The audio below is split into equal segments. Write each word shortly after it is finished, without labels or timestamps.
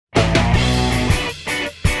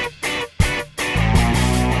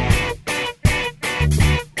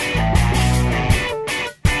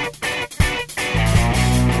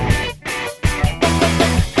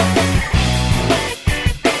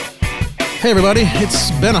Hey everybody, it's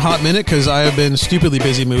been a hot minute because I have been stupidly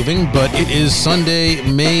busy moving, but it is Sunday,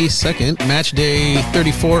 May 2nd, match day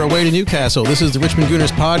 34 away to Newcastle. This is the Richmond Gooners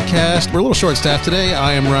podcast. We're a little short-staffed today.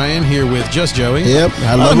 I am Ryan here with just Joey. Yep,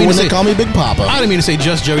 I love it when they call me Big Papa. I didn't mean to say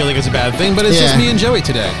just Joey like it's a bad thing, but it's just me and Joey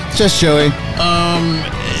today. Just Joey.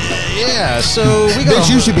 Yeah, so we got...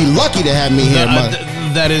 Bitch, you should be lucky to have me here.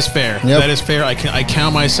 That is fair. Yep. That is fair. I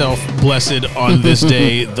count myself blessed on this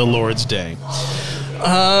day, the Lord's Day.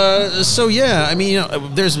 So yeah, I mean,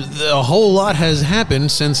 there's a whole lot has happened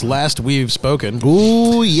since last we've spoken.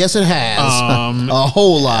 Ooh, yes it has. A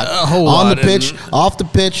whole lot. On the pitch, off the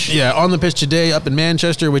pitch. Yeah, on the pitch today up in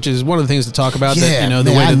Manchester, which is one of the things to talk about. Yeah, that, the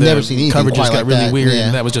way I've that never the seen coverage just got like really that. weird, Yeah.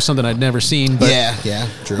 and that was just something I'd never seen. But, yeah,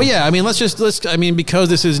 true. But yeah, I mean, because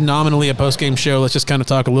this is nominally a post-game show, let's just kind of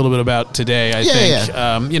talk a little bit about today, I think.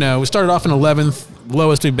 Yeah. We started off in 11th,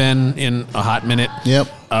 lowest we've been in a hot minute. Yep.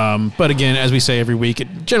 But again, as we say every week, it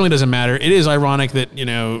generally doesn't matter. It is ironic that,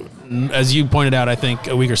 as you pointed out, I think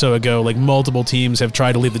a week or so ago, like multiple teams have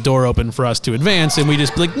tried to leave the door open for us to advance, and we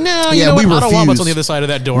just be like, no, I don't want what's on the other side of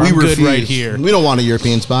that door. I'm good right here. We don't want a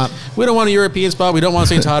European spot. We don't want a European spot. We don't want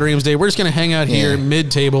St. Totteringham's Day. We're just going to hang out here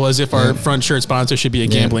mid-table as if our front shirt sponsor should be a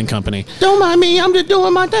gambling company. Don't mind me. I'm just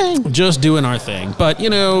doing my thing. Just doing our thing. But,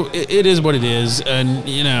 it is what it is, and,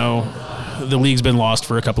 the league's been lost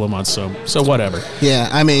for a couple of months, so whatever. Yeah,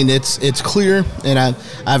 I mean, it's clear, and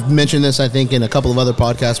I've mentioned this, I think, in a couple of other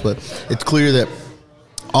podcasts, but it's clear that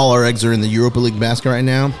all our eggs are in the Europa League basket right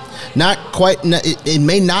now. Not quite. It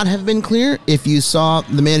may not have been clear if you saw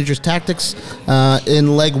the manager's tactics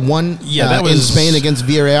in leg one that was in Spain against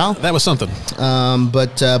Villarreal. That was something.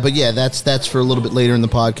 But yeah, that's for a little bit later in the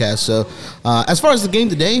podcast. So as far as the game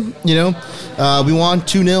today, we won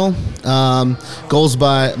 2-0. Goals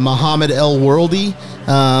by Mohamed El Worldy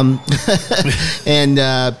and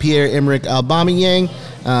Pierre-Emerick Aubameyang.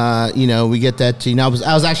 We get that. I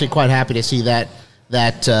was actually quite happy to see that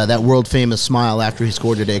world famous smile after he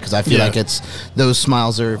scored today, because I feel like those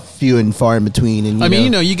smiles are few and far in between. And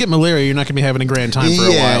you get malaria, you're not going to be having a grand time for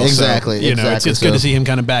a while. Exactly. So, it's good to see him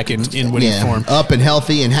kind of back in winning form, up and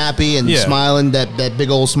healthy and happy and smiling that big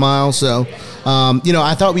old smile. So,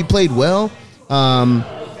 I thought we played well.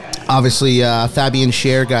 Obviously, Fabian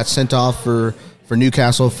Schär got sent off for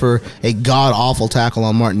Newcastle for a god awful tackle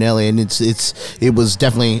on Martinelli, and it was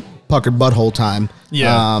definitely puckered butthole time.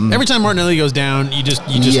 Yeah. Every time Martinelli goes down, you just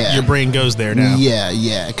your brain goes there now.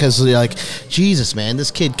 Yeah. Because Jesus, man,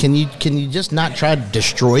 this kid. Can you just not try to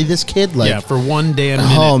destroy this kid? For one damn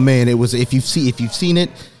minute. Oh man, it was. If you've seen it,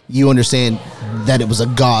 you understand that it was a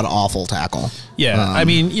god awful tackle. Yeah.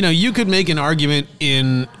 You could make an argument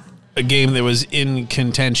in a game that was in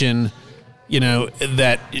contention.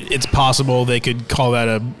 That it's possible they could call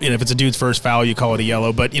that if it's a dude's first foul, you call it a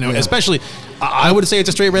yellow. But, especially, I would say it's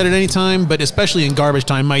a straight red at any time, but especially in garbage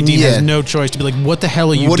time, Mike Dean has no choice to be like, what the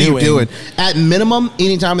hell are you doing? What are you doing? At minimum,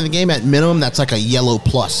 any time in the game, that's like a yellow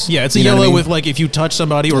plus. Yeah, it's a yellow with, if you touch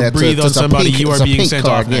somebody or breathe on somebody, you are being sent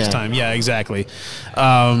off next time. Yeah, exactly.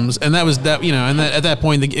 And that was that, and at that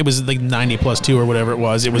point, it was like 90+2 or whatever it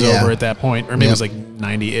was. It was over at that point, or maybe it was like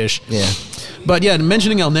 90-ish. Yeah. But yeah,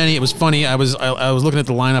 mentioning Elneny, it was funny. I was looking at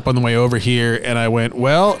the lineup on the way over here, and I went,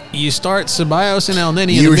 well, you start Ceballos and Elneny in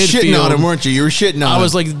the midfield. You were shitting on him, weren't you? You were shitting on him. I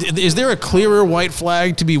was like, is there a clearer white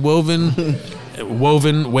flag to be waved,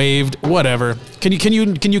 whatever. Can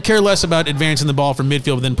you care less about advancing the ball from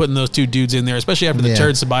midfield than putting those two dudes in there, especially after the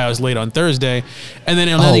turd Ceballos late on Thursday, and then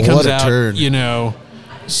Elneny comes out, turd.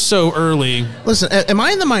 So early. Listen, am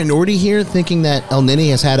I in the minority here thinking that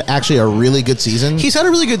Elneny has had actually a really good season? He's had a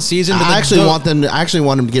really good season. But I actually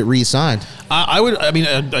want him to get re-signed.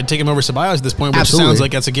 I'd take him over Ceballos at this point, which sounds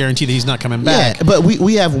like that's a guarantee that he's not coming back. Yeah, but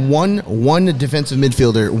we have one defensive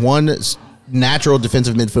midfielder, one natural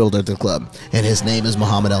defensive midfielder at the club, and his name is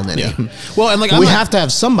Mohamed Elneny. Yeah. Well, and we have to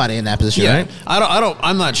have somebody in that position, right?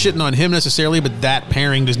 I'm not shitting on him necessarily, but that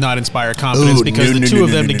pairing does not inspire confidence because the two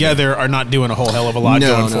of them together are not doing a whole hell of a lot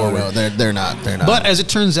going forward. No, they're not. But as it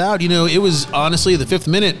turns out, it was honestly the 5th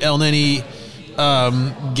minute Elneny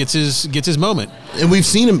gets his moment. And we've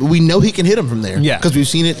seen him. We know he can hit him from there. Yeah. Because we've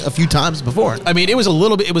seen it a few times before. I mean, it was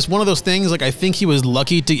one of those things, I think he was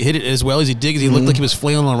lucky to hit it as well as he did, because he looked like he was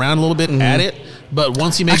flailing around a little bit at it. But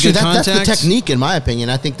once he made good contact... that's the technique, in my opinion.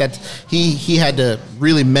 I think that he had to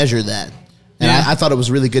really measure that. And I thought it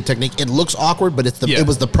was really good technique. It looks awkward, but it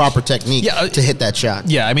was the proper technique to hit that shot.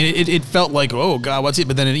 Yeah, I mean, it felt like, oh, God, what's it?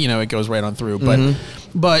 But then, it goes right on through.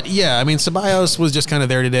 But yeah, I mean, Ceballos was just kind of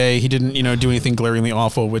there today. He didn't, do anything glaringly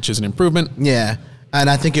awful, which is an improvement. Yeah. And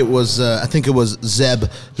I think it was Zeb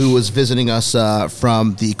who was visiting us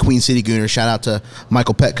from the Queen City Gooners. Shout out to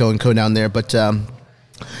Michael Petco and co down there. But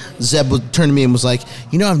Zeb turned to me and was like,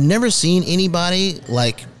 I've never seen anybody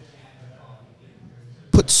like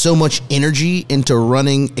put so much energy into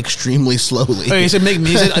running extremely slowly. Oh, I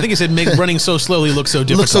think he said make running so slowly look so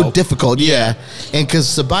difficult. Looks so difficult, yeah. And because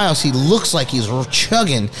Ceballos, he looks like he's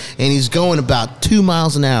chugging, and he's going about 2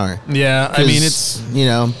 miles an hour. Yeah, I mean, it's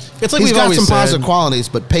like he's we've got always some said. positive qualities,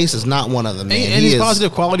 but pace is not one of them. Man. And his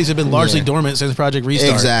positive qualities have been largely dormant since Project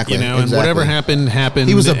Restart. Exactly. And whatever happened.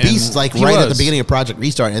 He was a beast, like right at the beginning of Project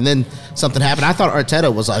Restart, and then something happened. I thought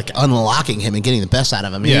Arteta was like unlocking him and getting the best out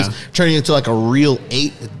of him. Yeah. He was turning into like a real 8.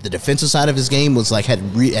 The defensive side of his game was like had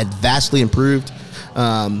vastly improved.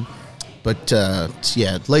 But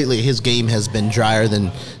lately his game has been drier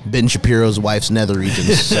than Ben Shapiro's wife's nether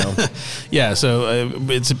regions. So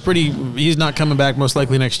it's he's not coming back most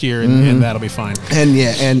likely next year, and that'll be fine.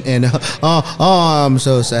 I'm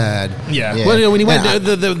so sad. Yeah. Well, when he went,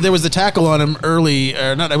 there was the tackle on him early,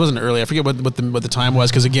 or not? It wasn't early. I forget what the time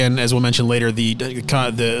was, because again, as we'll mention later,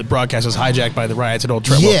 the broadcast was hijacked by the riots at Old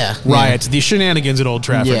Trafford. The shenanigans at Old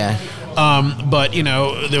Trafford. Yeah. But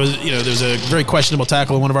there was a very questionable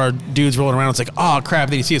tackle, and one of our dudes rolling around. It's like, oh crap!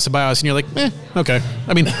 Then you see it Ceballos, and you're like, okay.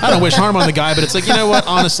 I mean, I don't wish harm on the guy, but it's like, you know what?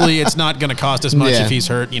 Honestly, it's not going to cost us much if he's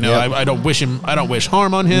hurt. I don't wish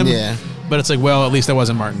harm on him. Yeah. But it's like, well, at least that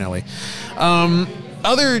wasn't Martinelli.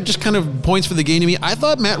 Other just kind of points for the game to me. I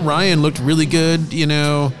thought Matt Ryan looked really good.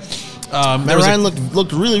 Matt Ryan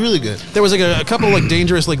looked really, really good. There was like a couple like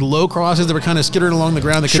dangerous like low crosses that were kind of skittering along the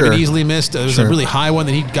ground that could have been easily missed. There was a really high one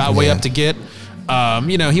that he got way up to get.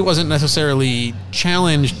 He wasn't necessarily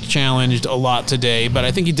challenged a lot today, but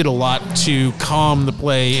I think he did a lot to calm the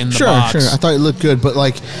play in the box. Sure. I thought it looked good, but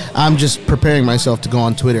like I'm just preparing myself to go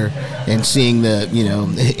on Twitter and seeing the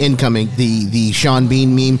incoming the Sean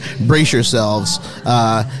Bean meme. Brace yourselves.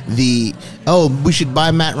 We should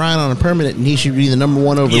buy Matt Ryan on a permanent, and he should be the number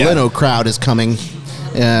one over Leno crowd is coming,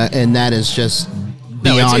 and that is just.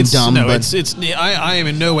 Beyond dumb. I am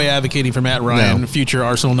in no way advocating for Matt Ryan, future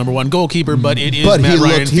Arsenal #1 goalkeeper, but it is Matt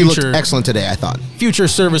Ryan, he looked excellent today, I thought. Future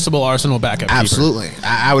serviceable Arsenal backup. Absolutely. Keeper.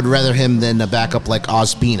 I would rather him than a backup like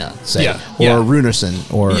Ospina, say, or Runerson.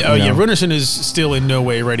 Runerson is still in no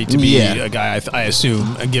way ready to be a guy, I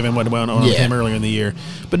assume, given what went on with him earlier in the year.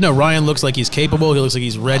 But no, Ryan looks like he's capable. He looks like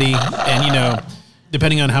he's ready, and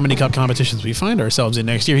depending on how many cup competitions we find ourselves in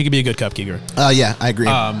next year, he could be a good cup keeper. I agree.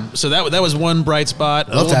 So that was one bright spot.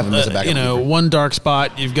 I'd love to have him as a backup keeper. One dark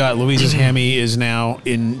spot. You've got Luiz's hammy is now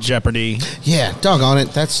in jeopardy. Yeah, doggone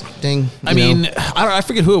it. That's dang. I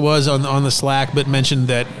forget who it was on the Slack, but mentioned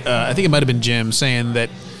that I think it might have been Jim saying that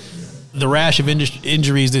the rash of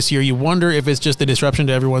injuries this year, you wonder if it's just a disruption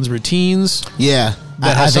to everyone's routines. Yeah.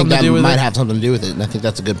 I think that might have something to do with it, and I think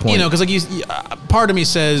that's a good point. Because part of me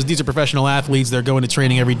says these are professional athletes; they're going to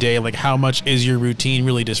training every day. Like, how much is your routine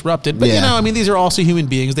really disrupted? But these are also human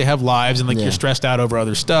beings; they have lives, and you're stressed out over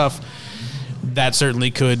other stuff. That certainly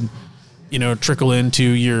could, trickle into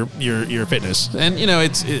your fitness, and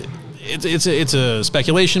it's a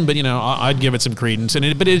speculation, but I'd give it some credence. And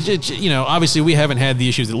obviously we haven't had the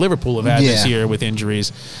issues that Liverpool have had this year with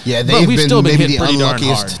injuries. Yeah, we've still been maybe the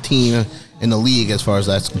unluckiest team in the league as far as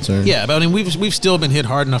that's concerned. Yeah, but we've still been hit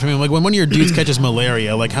hard enough. When one of your dudes catches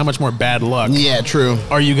malaria, how much more bad luck? Yeah, true.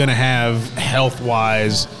 Are you going to have health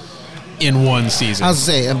wise in one season? I was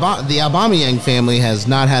going to say, the Aubameyang family has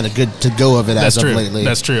not had a good to-go of it as of lately.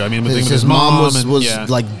 That's true. His mom was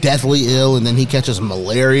deathly ill, and then he catches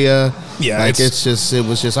malaria. Yeah, it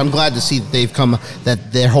was just. I'm glad to see that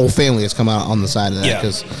their whole family has come out on the side of that,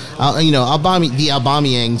 because the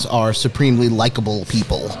Aubameyangs are supremely likable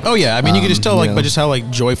people. Oh yeah, you can just tell by just how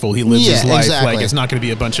joyful he lives his life. Exactly. It's not going to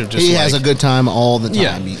be a bunch of just. He has a good time all the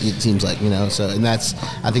time. Yeah. It seems like So, and I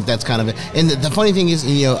think that's kind of it. And the funny thing is,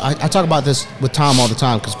 I talk about this with Tom all the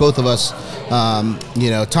time, because both of us,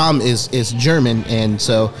 Tom is German, and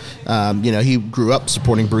so he grew up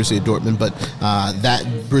supporting Borussia Dortmund, but that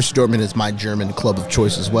Borussia Dortmund is my German club of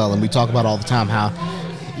choice as well. And we talk about all the time how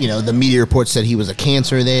the media reports said he was a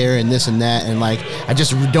cancer there and this and that, and I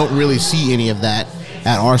just don't really see any of that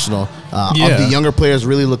at Arsenal. Of the younger players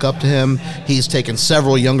really look up to him. He's taken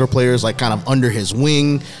several younger players kind of under his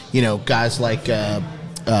wing. Guys like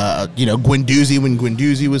Guendouzi, when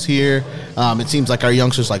Guendouzi was here. It seems like our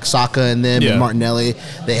youngsters like Saka and them and Martinelli,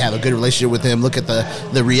 they have a good relationship with him. Look at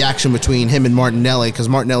the reaction between him and Martinelli, because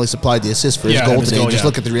Martinelli supplied the assist for his goal today. Just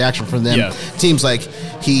look at the reaction from them. It seems like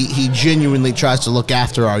he genuinely tries to look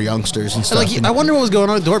after our youngsters and stuff. I wonder what was going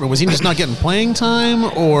on at Dortmund. Was he just not getting playing time,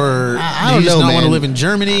 or I don't did he just know, not want to live in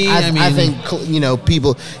Germany? I think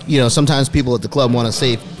people, sometimes people at the club want to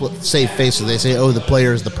save face, so they say, oh, the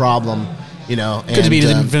player is the problem. Could be he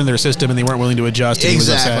didn't fit in their system and they weren't willing to adjust. And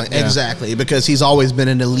Exactly, because he's always been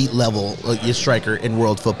an elite level striker in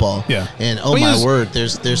world football. Yeah, and my word,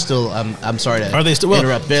 there's still. I'm sorry to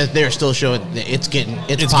interrupt. They're still showing it's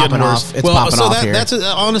popping off. It's popping off here. That's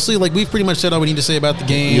honestly, like, we've pretty much said all we need to say about the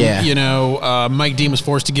game. Yeah. Mike Dean was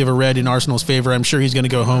forced to give a red in Arsenal's favor. I'm sure he's going to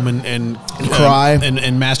go home and cry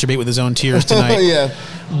and masturbate with his own tears tonight. Yeah,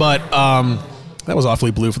 but that was awfully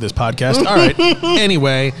blue for this podcast. All right.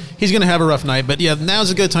 Anyway, he's going to have a rough night. But, yeah, now's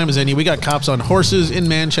a good time as any. We got cops on horses in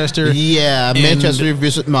Manchester. Yeah, Man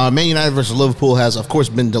United versus Liverpool has, of course,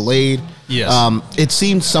 been delayed. Yes. It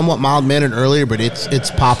seemed somewhat mild-mannered earlier, but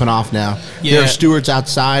it's popping off now. Yeah. There are stewards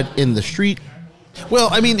outside in the street. Well,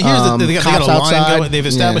 I mean, here's the thing. They got a line going. They've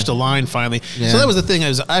established a line finally. Yeah. So that was the thing.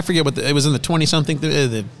 I forget it was in the 20-something,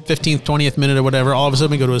 the 15th, 20th minute or whatever. All of a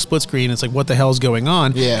sudden we go to a split screen. It's like, what the hell's going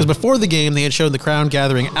on? Yeah. Because before the game, they had showed the crowd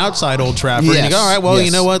gathering outside Old Trafford. Yes. And you go, all right, well, yes.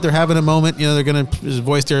 you know what? They're having a moment. They're going to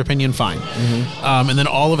voice their opinion. Fine. Mm-hmm. And then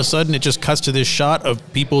all of a sudden, it just cuts to this shot of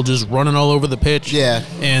people just running all over the pitch. Yeah.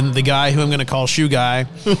 And the guy who I'm going to call Shoe Guy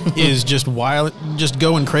is just wild, just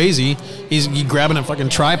going crazy. He's grabbing a fucking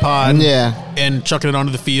tripod. Yeah. And chucking it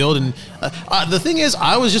onto the field. And the thing is,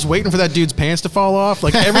 I was just waiting for that dude's pants to fall off.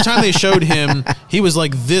 Like, every time they showed him, he was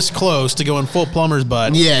like this close to going full plumber's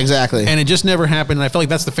butt. Yeah, exactly. And it just never happened. And I felt like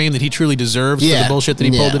that's the fame that he truly deserves for the bullshit that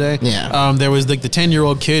he pulled today. Yeah. There was like the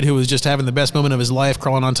 10-year-old kid who was just having the best moment of his life,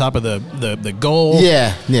 crawling on top of the goal.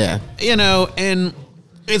 Yeah, yeah. And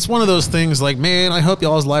it's one of those things like, man, I hope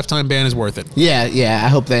y'all's lifetime ban is worth it. Yeah, yeah. I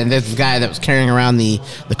hope that there's a guy that was carrying around the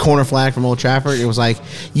corner flag from Old Trafford. It was like,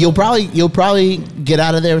 you'll probably get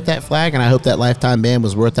out of there with that flag, and I hope that lifetime ban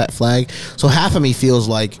was worth that flag. So half of me feels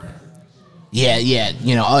like, yeah,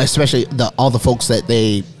 especially all the folks that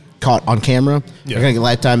they caught on camera are going to get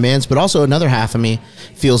lifetime bans. But also another half of me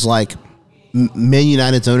feels like Man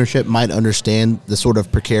United's ownership might understand the sort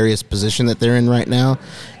of precarious position that they're in right now,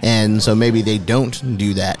 and so maybe they don't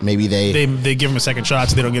do that. Maybe they give them a second shot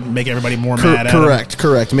so they don't make everybody more mad at them.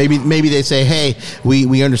 Correct. Maybe they say, hey,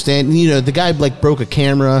 we understand. The guy broke a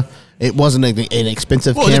camera. It wasn't an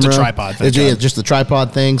expensive camera. Just a tripod thing. Just the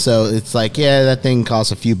tripod thing. So it's like, yeah, that thing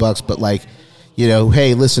costs a few bucks, but like,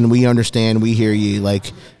 hey, listen, we understand, we hear you.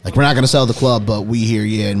 Like we're not going to sell the club, but we hear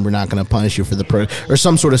you, and we're not going to punish you for or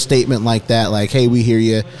some sort of statement like that. Like, hey, we hear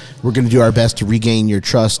you. We're going to do our best to regain your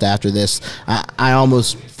trust after this. I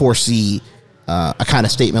almost foresee a kind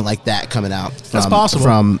of statement like that coming out. That's possible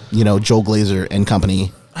from Joel Glazer and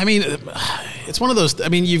company. I mean, it's one of those. I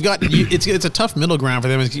mean, it's a tough middle ground for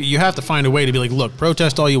them. You have to find a way to be like, look,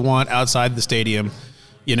 protest all you want outside the stadium.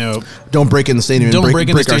 Don't break in the stadium. Don't break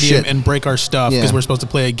in the stadium our shit. and break our stuff because we're supposed to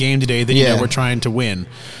play a game today that we're trying to win.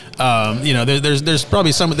 There's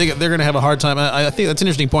probably they're going to have a hard time. I think that's an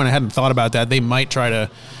interesting point. I hadn't thought about that. They might try to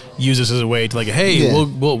use this as a way to like, hey,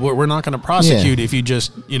 we're not going to prosecute if you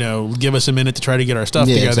just give us a minute to try to get our stuff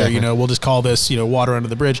together. Exactly. We'll just call this water under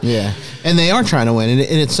the bridge. Yeah, and they are trying to win, and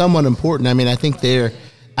it's somewhat important. I mean, I think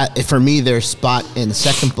for me, their spot in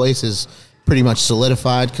second place is pretty much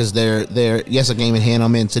solidified because they're a game in hand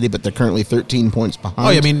on Man City, but they're currely 13 points behind. Oh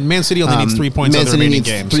yeah, I mean Man City only needs 3 points on the remaining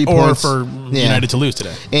games, 3 or points. for United to lose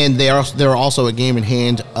today. And they're also a game in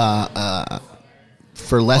hand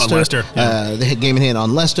for Leicester. They had game in hand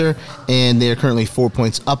on Leicester, and they're currently 4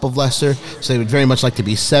 points up of Leicester. So they would very much like to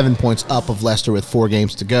be 7 points up of Leicester with 4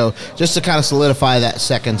 games to go, just to kind of solidify that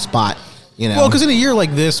second spot. Well, because in a year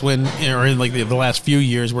like this, or in like the last few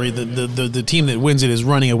years, where the team that wins it is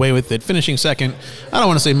running away with it, finishing second, I don't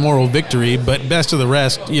want to say moral victory, but best of the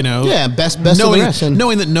rest, Yeah, best of the rest.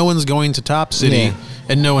 Knowing that no one's going to top City,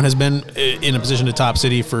 and no one has been in a position to top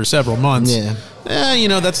City for several months. Yeah.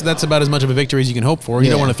 That's about as much of a victory as you can hope for. You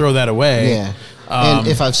don't want to throw that away. Yeah. And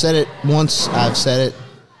if I've said it once, I've said it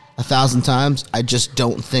 1,000 times. I just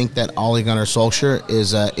don't think that Ole Gunnar Solskjaer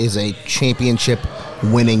is a championship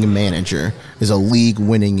winning manager, is a league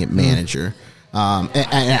winning manager. And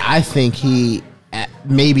I think he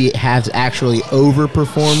maybe has actually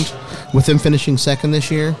overperformed with him finishing second this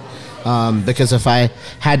year. Because if I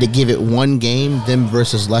had to give it one game, them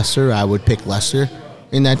versus Leicester, I would pick Leicester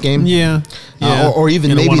in that game. Yeah. Or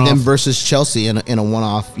even maybe one-off. them versus Chelsea in a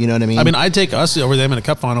one-off. You know what I mean? I mean, I'd take us over them in a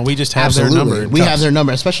cup final. We just have their number. We have their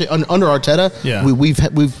number, especially under Arteta. Yeah. We've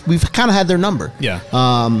kind of had their number. Yeah.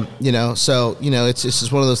 So it's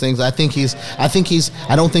just one of those things. I don't think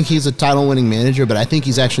he's a title-winning manager, but I think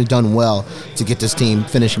he's actually done well to get this team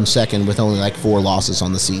finishing second with only like 4 losses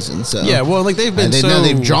on the season. So yeah, well, like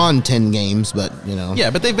they've drawn 10 games, but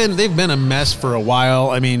Yeah, but they've been a mess for a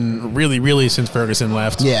while. I mean, really, really since Ferguson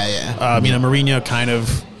left. Yeah. Mourinho kind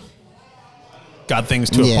of got things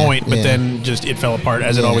to a point, but then just it fell apart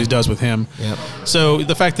as it always does with him. Yep. So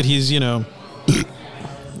the fact that he's, you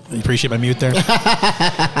appreciate my mute there.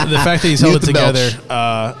 The fact that he's held it together,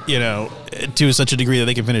 to such a degree that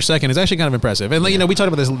they can finish second is actually kind of impressive. And we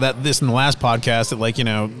talked about this in the last podcast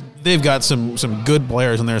that they've got some good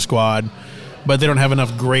players on their squad, but they don't have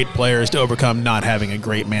enough great players to overcome not having a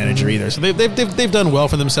great manager either. So they've done well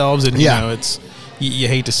for themselves, and it's you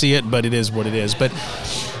hate to see it, but it is what it is. But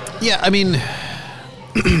yeah, I mean,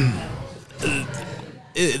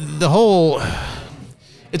 it's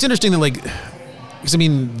interesting that because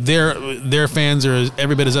their fans are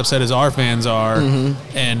every bit as upset as our fans are,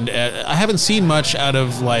 and I haven't seen much out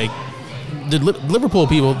of the Liverpool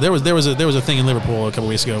people. There was a thing in Liverpool a couple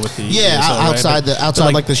weeks ago with the outside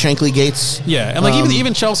right? the Shankly Gates. Yeah, and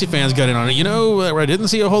even Chelsea fans got in on it. Where I didn't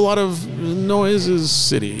see a whole lot of noise is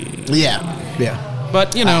City. Yeah.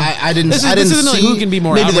 But I didn't. This isn't who can be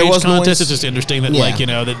more outraged contest. It's just interesting that that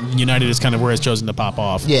United is kind of where it's chosen to pop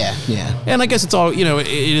off. Yeah. And I guess it's all it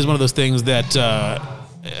is one of those things that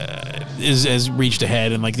has reached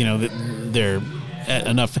ahead, and they're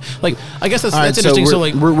enough. I guess that's interesting. So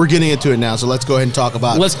we're getting into it now. So let's go ahead and talk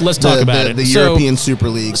about let's talk about it. The European Super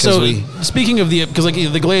League. Speaking of because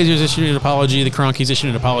the Glazers issued an apology, the Kroenkes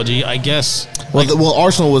issued an apology. I guess. Well,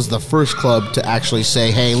 Arsenal was the first club to actually say,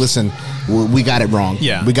 "Hey, listen, we got it wrong.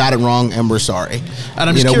 Yeah, we got it wrong, and we're sorry." And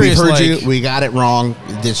I'm just curious. We heard you. We got it wrong.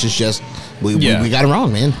 This is just we got it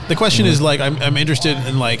wrong, man. The question is I'm interested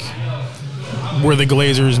in were the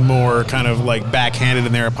Glazers more kind of backhanded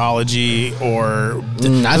in their apology, or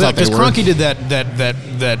I thought because Kroenke did that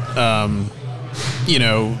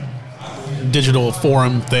digital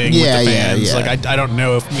forum thing with the fans. I don't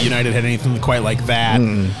know if United had anything quite like that.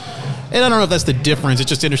 And I don't know if that's the difference. It's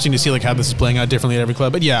just interesting to see how this is playing out differently at every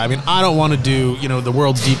club. But yeah, I don't want to do the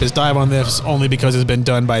world's deepest dive on this only because it's been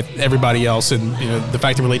done by everybody else, and the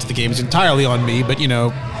fact it relates to the game is entirely on me. But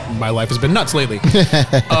my life has been nuts lately.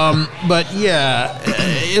 But yeah,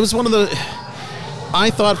 it was one of the. I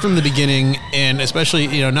thought from the beginning, and especially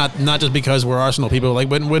not just because we're Arsenal people,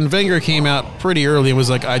 when Wenger came out pretty early and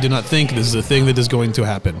was I do not think this is a thing that is going to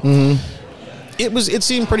happen. Mm-hmm. It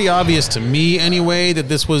seemed pretty obvious to me anyway that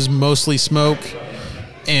this was mostly smoke,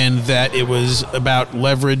 and that it was about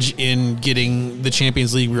leverage in getting the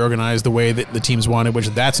Champions League reorganized the way that the teams wanted, which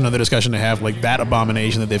that's another discussion to have, that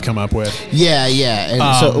abomination that they've come up with. Yeah. And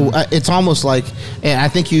so it's almost and I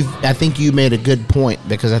think you made a good point,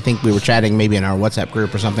 because I think we were chatting maybe in our WhatsApp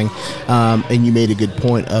group or something, and you made a good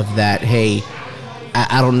point of that, hey,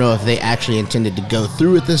 I don't know if they actually intended to go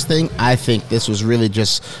through with this thing. I think this was really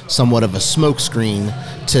just somewhat of a smokescreen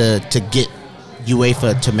to get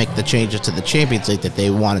UEFA to make the changes to the Champions League that they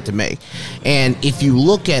wanted to make. And if you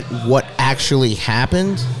look at what actually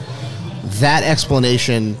happened, that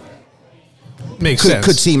explanation makes sense.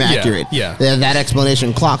 Could seem accurate. Yeah. That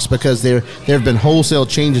explanation clocks, because there have been wholesale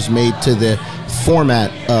changes made to the format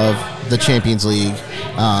of the Champions League,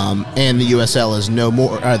 and the USL is no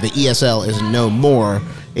more. The ESL is no more.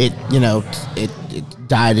 It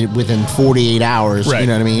died within 48 hours. Right. You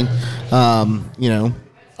know what I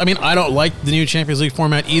mean? I don't like the new Champions League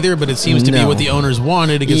format either, but it seems to be what the owners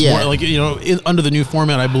wanted. It gets more under the new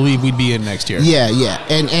format. I believe we'd be in next year. Yeah.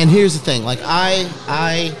 And here's the thing. I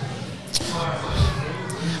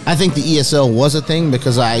think the ESL was a thing,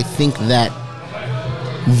 because I think that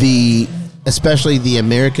especially the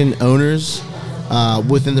American owners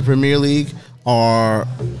within the Premier League are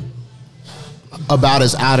about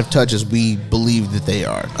as out of touch as we believe that they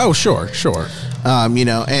are. Oh, sure. And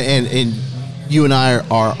you and I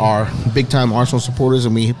are big time Arsenal supporters,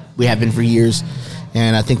 and we have been for years.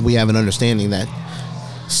 And I think we have an understanding that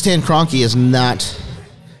Stan Kroenke is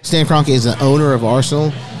the owner of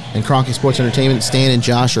Arsenal, and Kroenke Sports Entertainment. Stan and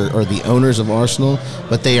Josh are the owners of Arsenal,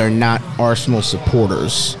 but they are not Arsenal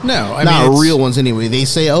supporters. No, not real ones anyway. They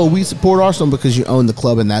say, "Oh, we support Arsenal because you own the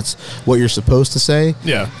club," and that's what you're supposed to say.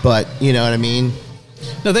 Yeah, but you know what I mean.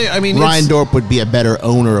 No, Ryan Dorp would be a better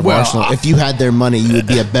owner of Arsenal. If you had their money, you would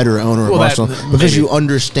be a better owner of Arsenal, because you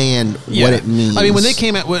understand what it means. When they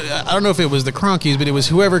came out, I don't know if it was the Kroenkes, but it was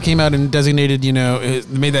whoever came out and designated,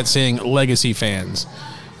 made that saying legacy fans.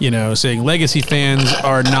 Saying legacy fans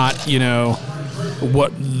are not,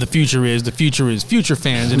 what the future is. The future is future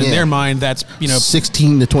fans, and in their mind, that's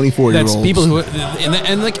 16 to 24-year-olds. That's people who, and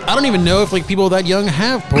I don't even know if people that young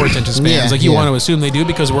have poor attention spans. You want to assume they do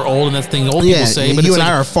because we're old, and that's the thing old people say. But you and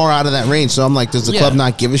I are far out of that range, so I'm like, does the club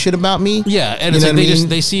not give a shit about me? Yeah, and it's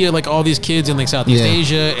they see all these kids in Southeast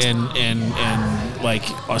Asia and like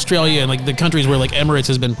Australia and like the countries where like Emirates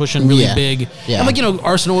has been pushing really big. Yeah. And like, you know,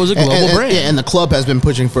 Arsenal is a global brand. And the club has been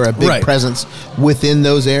pushing for a big presence within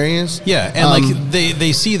those areas. Yeah, and like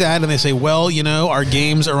they see that and they say, well, you know, our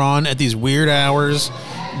games are on at these weird hours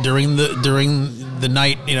during the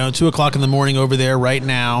night, you know, 2:00 in the morning over there right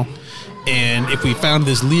now. And if we found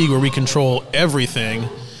this league where we control everything,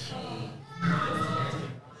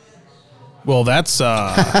 well, that's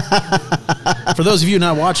for those of you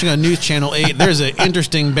not watching on News Channel 8, there's an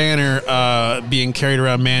interesting banner being carried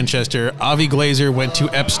around Manchester. Avi Glazer went to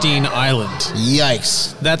Epstein Island.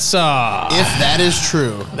 Yikes. That's if that is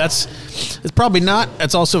true. It's probably not.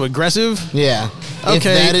 That's also aggressive. Yeah. Okay, if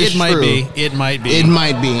that is it might true, be. It might be. It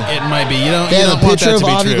might be. It might be. You don't. They you have don't a want picture that of to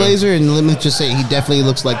be Avi true. Glazer, and let me just say, he definitely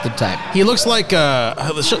looks like the type. He looks like.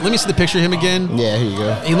 Let me see the picture of him again. Yeah, here you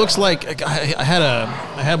go. He looks like I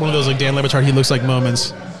had one of those like Dan Le Batard. He looks like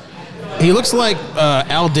moments. He looks like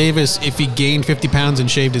Al Davis if he gained 50 pounds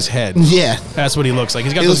and shaved his head. Yeah, that's what he looks like.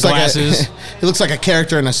 He's got he those glasses. He looks like a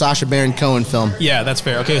character in a Sacha Baron Cohen film. Yeah, that's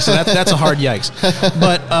fair. Okay, so that's a hard yikes.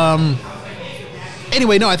 But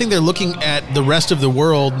anyway, no, I think they're looking at the rest of the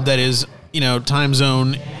world that is, you know, time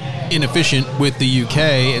zone inefficient with the UK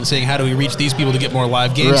and saying, how do we reach these people to get more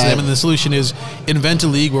live games to them? And the solution is invent a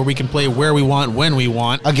league where we can play where we want, when we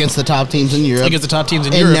want. Against the top teams in Europe.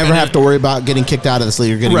 And never have to worry about getting kicked out of this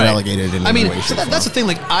league or getting relegated in any way. So that's the thing.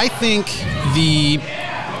 Like, I think the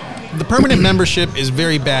permanent membership is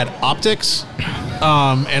very bad optics.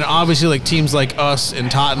 And obviously, like teams like us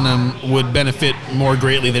and Tottenham would benefit more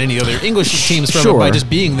greatly than any other English teams from it by just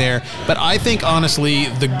being there. But I think honestly,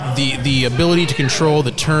 the ability to control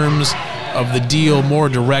the terms of the deal more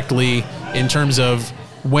directly in terms of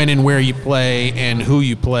when and where you play and who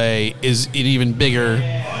you play is an even bigger.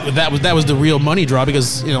 That was the real money draw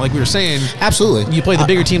because, you know, like we were saying, absolutely, you play the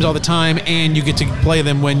bigger teams all the time, and you get to play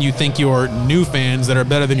them when you think your new fans that are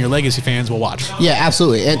better than your legacy fans will watch. Yeah,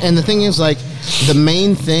 absolutely. And the thing is, like, the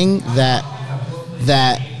main thing that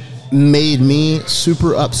made me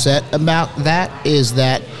super upset about that is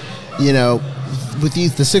that, you know,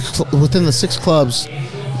 within the six clubs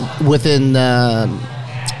within the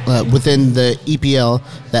EPL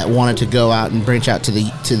that wanted to go out and branch out to the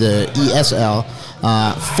ESL.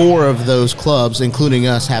 4 of those clubs, including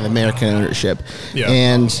us, have American ownership. Yeah.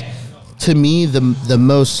 And to me, the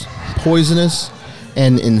most poisonous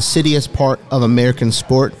and insidious part of American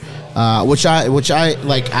sport, which I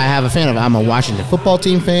like, I have a fan of. I'm a Washington football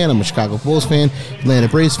team fan. I'm a Chicago Bulls fan, Atlanta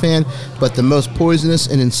Braves fan. But the most poisonous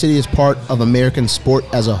and insidious part of American sport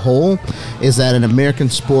as a whole is that in American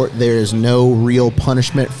sport there is no real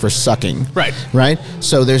punishment for sucking. Right. Right.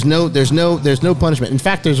 So there's no punishment. In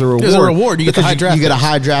fact, there's a reward. There's a reward. You get the high draft. You get a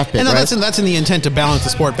high draft pick. And right? that's in the intent to balance the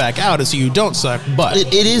sport back out, is so you don't suck. But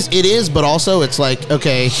it is. But also, it's like,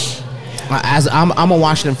 okay, as I'm a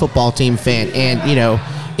Washington football team fan, and you know,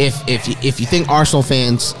 if you think Arsenal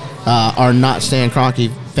fans are not Stan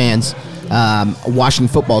Kroenke fans, Washington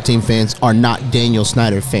football team fans are not Daniel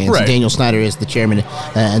Snyder fans. Right. Daniel Snyder is the chairman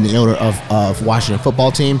and the owner of Washington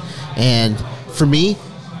football team, and for me,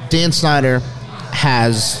 Dan Snyder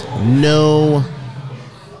has no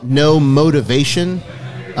motivation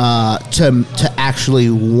to actually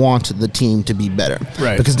want the team to be better.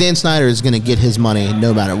 Right. Because Dan Snyder is going to get his money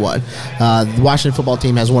no matter what. The Washington football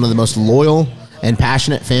team has one of the most loyal and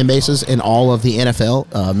passionate fan bases in all of the NFL.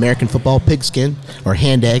 American football, pigskin, or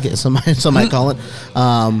hand egg, as some might call it.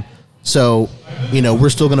 So, you know, we're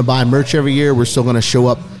still going to buy merch every year. We're still going to show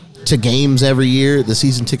up to games every year. The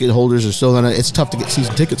season ticket holders are still gonna. It's tough to get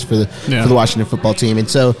season tickets for the Washington football team, and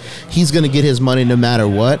so he's gonna get his money no matter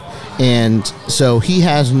what. And so he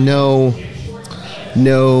has no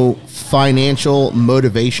financial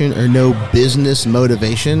motivation or no business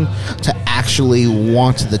motivation to actually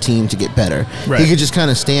want the team to get better. Right. He could just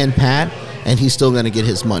kind of stand pat, and he's still gonna get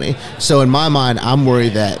his money. So in my mind, I'm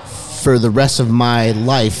worried that for the rest of my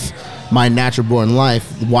life, my natural-born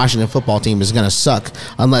life, the Washington football team is going to suck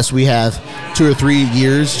unless we have 2 or 3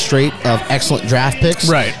 years straight of excellent draft picks.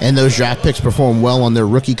 Right. And those draft picks perform well on their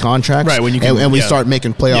rookie contracts. Right. When you can, and we start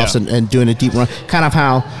making playoffs and doing a deep run. Kind of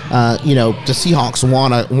how, the Seahawks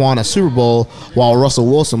won a Super Bowl while Russell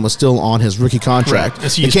Wilson was still on his rookie contract. Right.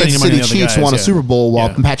 The Kansas City Chiefs won a Super Bowl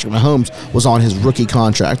while Patrick Mahomes was on his rookie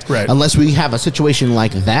contract. Right. Unless we have a situation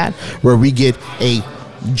like that where we get a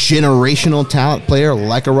generational talent player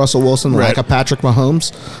like a Russell Wilson, like a Patrick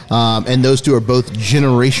Mahomes, and those two are both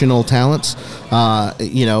generational talents.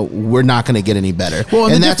 We're not going to get any better.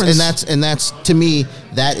 Well, and that's to me,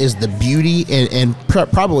 that is the beauty and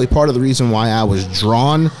probably part of the reason why I was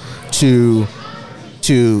drawn to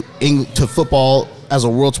football as a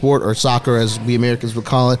world sport, or soccer as we Americans would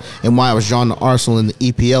call it, and why I was drawn to Arsenal in the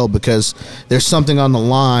EPL, because there's something on the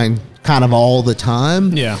line kind of all the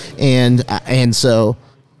time. Yeah. And so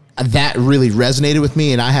that really resonated with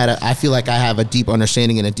me, and I feel like I have a deep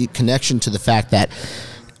understanding and a deep connection to the fact that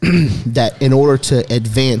that in order to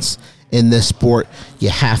advance in this sport, you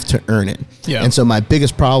have to earn it. Yeah. And so my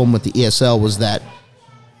biggest problem with the ESL was that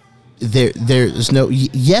there's no.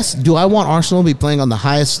 Yes, do I want Arsenal to be playing on the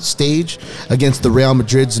highest stage against the Real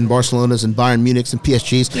Madrids and Barcelonas and Bayern Munichs and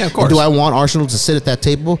PSGs? Yeah, of course. Do I want Arsenal to sit at that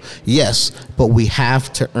table? Yes, but we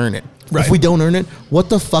have to earn it. Right. If we don't earn it, what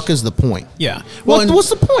the fuck is the point? Yeah. Well, What's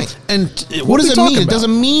the point? And what does it mean? About? It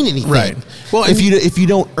doesn't mean anything. Right. Well, if you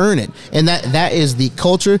don't earn it, and that is the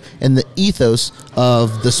culture and the ethos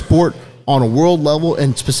of the sport on a world level,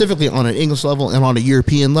 and specifically on an English level and on a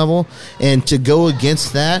European level, and to go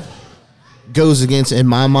against that goes against, in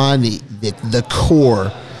my mind, the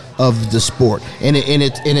core of the sport, and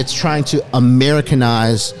it's trying to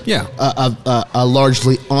Americanize a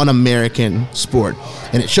largely un-American sport,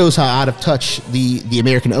 and it shows how out of touch the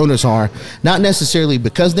American owners are. Not necessarily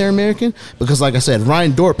because they're American, because like I said,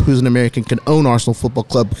 Ryan Dorp, who's an American, can own Arsenal Football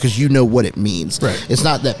Club because you know what it means. Right. It's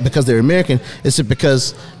not that because they're American; it's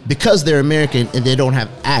because they're American and they don't have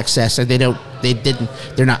access, and they're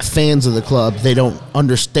not fans of the club. They don't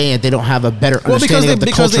understand. They don't have a better understanding of the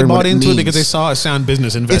culture. Because they and bought what it into means. it because they saw a sound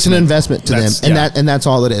business investment. It's an investment to them, and that's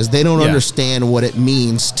all it is. They don't Yeah. understand what it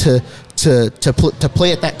means to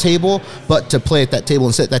play at that table, but to play at that table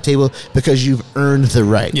and sit at that table because you've earned the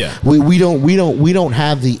right. Yeah. We don't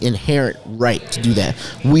have the inherent right to do that.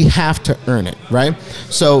 We have to earn it, right?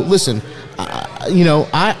 So listen, I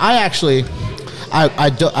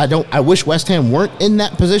wish West Ham weren't in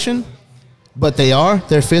that position. But they are.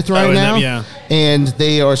 They're fifth right now. Yeah. And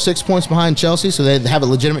they are 6 points behind Chelsea, so they have a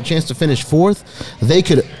legitimate chance to finish fourth. They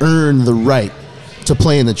could earn the right to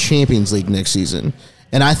play in the Champions League next season.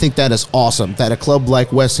 And I think that is awesome, that a club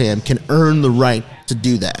like West Ham can earn the right to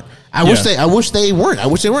do that. I wish they weren't. I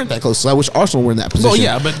wish they weren't that close. So I wish Arsenal were in that position.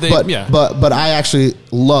 Well, yeah, but I actually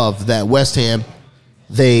love that West Ham,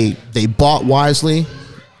 they bought wisely.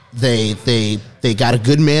 They got a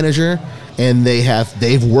good manager. And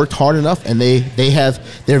they've worked hard enough, and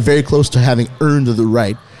they're very close to having earned the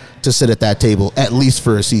right to sit at that table, at least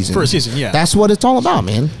for a season. For a season, yeah. That's what it's all about,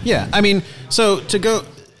 man. Yeah, I mean, so to go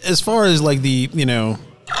as far as like the no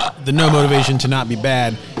motivation to not be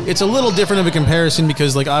bad, it's a little different of a comparison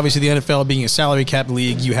because like obviously the NFL being a salary cap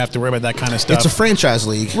league, you have to worry about that kind of stuff. It's a franchise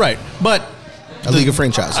league, right? But a league of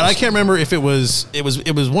franchises. I can't remember if it was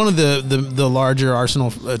one of the larger Arsenal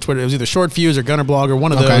Twitter. It was either Short Fuse or Gunner Blog or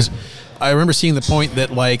one of those. I remember seeing the point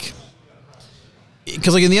that like,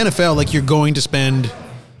 because like in the NFL, like you're going to spend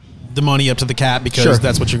the money up to the cap because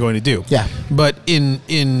that's what you're going to do. Yeah. But in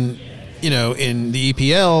the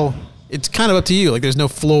EPL, it's kind of up to you. Like there's no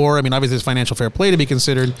floor. I mean, obviously there's financial fair play to be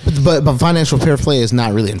considered. But financial fair play is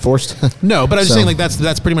not really enforced. No, but I was just saying like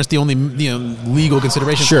that's pretty much the only legal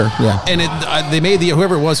consideration. Sure, yeah. And they made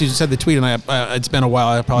whoever it was who said the tweet, and it's been a while.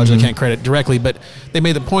 I apologize, I can't credit directly, but they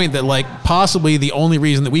made the point that like possibly the only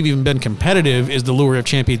reason that we've even been competitive is the lure of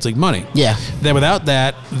Champions League money. Yeah. That without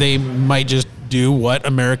that, they might just do what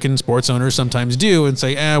American sports owners sometimes do and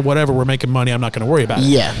say, whatever, we're making money, I'm not going to worry about it.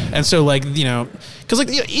 Yeah. And so like, because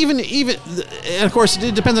like even and of course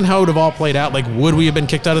it depends on how it would have all played out. Like, would we have been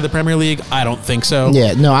kicked out of the Premier League? I don't think so.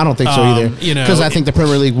 Yeah, no, I don't think so either. Because I think the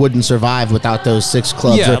Premier League wouldn't survive without those 6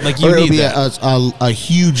 clubs. Yeah, or like you it would need be that. a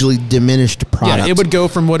hugely diminished product. Yeah, it would go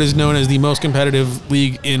from what is known as the most competitive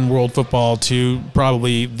league in world football to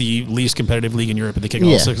probably the least competitive league in Europe if they kick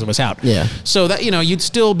all 6 of us out. Yeah. So that, you'd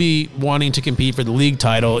still be wanting to compete for the league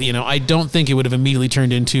title. I don't think it would have immediately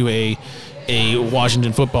turned into a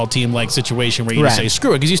Washington football team like situation where you just say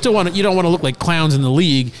screw it, because you don't want to look like clowns in the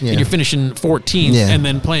league and you're finishing 14th and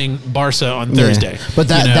then playing Barca on Thursday. But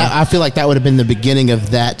that I feel like that would have been the beginning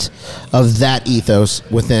of that ethos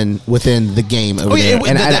within the game over there.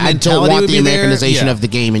 And I don't want the Americanization of the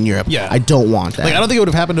game in Europe. Yeah. I don't want that. Like I don't think it would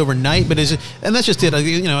have happened overnight, but and that's just it. Like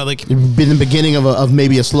it would have been the beginning of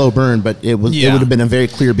maybe a slow burn, but it would have been a very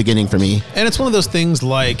clear beginning for me. And it's one of those things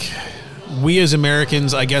like, we as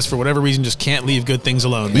Americans, I guess, for whatever reason, just can't leave good things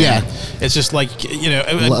alone, man. Yeah. It's just like,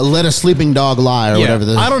 let a sleeping dog lie or whatever.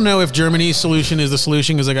 I don't know if Germany's solution is the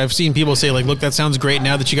solution, because like I've seen people say like, look, that sounds great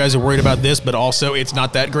now that you guys are worried about this, but also it's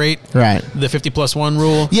not that great. Right. The 50+1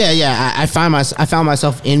 rule. Yeah. I found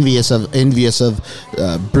myself envious of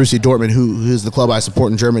Borussia Dortmund, who's the club I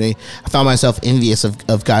support in Germany. I found myself envious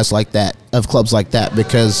of guys like that, of clubs like that,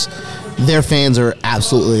 because their fans are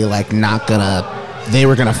absolutely like they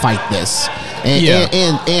were gonna fight this.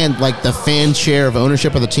 and like the fan share of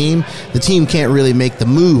ownership of the team can't really make the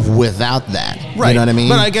move without that. Right. You know what I mean?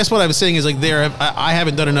 But I guess what I was saying is like I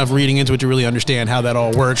haven't done enough reading into it to really understand how that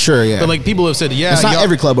all works. Sure, yeah. But like people have said, it's not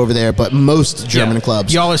every club over there, but most German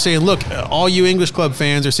clubs. Y'all are saying, look, all you English club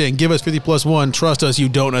fans are saying, give us 50+1, trust us, you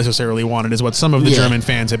don't necessarily want it, is what some of the German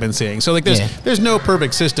fans have been saying. So like there's no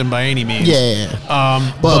perfect system by any means.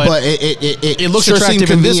 But it looks sure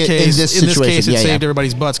attractive in this case. In this case, it saved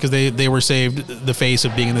everybody's butts because they were saved the face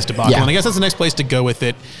of being in this debacle. And I guess that's the next place to go with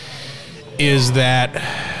it, is that,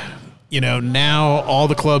 now all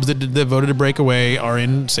the clubs that voted to break away are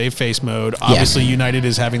in save face mode. Obviously, United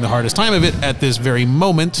is having the hardest time of it at this very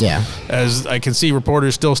moment. Yeah. As I can see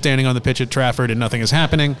reporters still standing on the pitch at Trafford and nothing is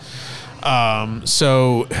happening.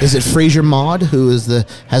 So is it Fraser Maud who has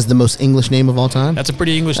the most English name of all time? That's a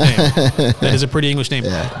pretty English name. That is a pretty English name.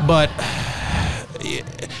 Yeah. But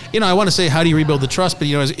I want to say, how do you rebuild the trust? But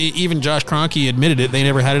as even Josh Kroenke admitted it, they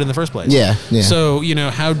never had it in the first place. Yeah. So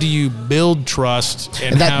how do you build trust?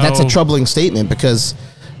 And that's a troubling statement, because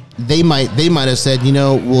they might have said,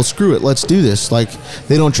 well, screw it, let's do this. Like,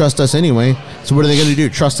 they don't trust us anyway. So what are they going to do?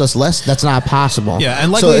 Trust us less? That's not possible. Yeah,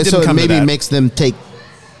 and likely it didn't come to that. So maybe makes them take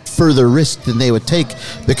further risk than they would take,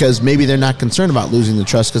 because maybe they're not concerned about losing the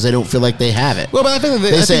trust because they don't feel like they have it. Well, but I think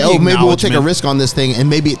they say, maybe we'll take a risk on this thing, and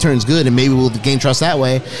maybe it turns good, and maybe we'll gain trust that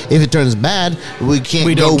way. If it turns bad, we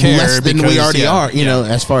can't go less than we already are,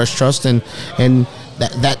 as far as trust, and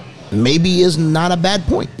that maybe is not a bad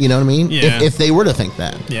point. You know what I mean? Yeah. If they were to think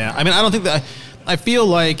that. Yeah, I mean, I don't think that. I feel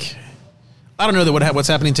like, I don't know that what's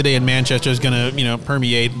happening today in Manchester is going to,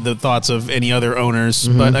 permeate the thoughts of any other owners.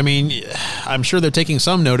 Mm-hmm. But I mean, I'm sure they're taking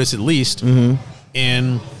some notice at least. Mm-hmm.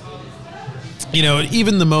 And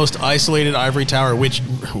even the most isolated ivory tower rich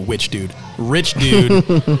dude,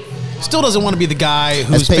 still doesn't want to be the guy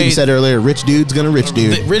who's. As Peyton said earlier, rich dude's gonna rich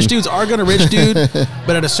dude. Rich dudes are gonna rich dude,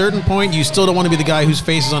 but at a certain point, you still don't want to be the guy whose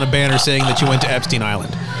face is on a banner saying that you went to Epstein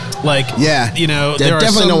Island. Like, I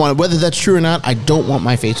definitely don't want it. Whether that's true or not, I don't want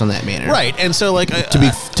my face on that banner. Right, and so like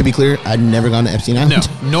to be clear, I've never gone to Epstein Island.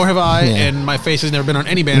 No, nor have I, and my face has never been on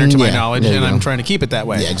any banner to my knowledge, and I'm trying to keep it that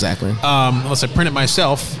way. Yeah, exactly. Unless I print it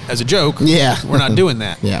myself as a joke. Yeah, we're not doing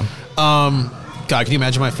that. Yeah. God, can you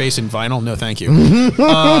imagine my face in vinyl? No, thank you.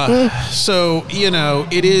 So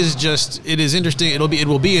it is interesting. It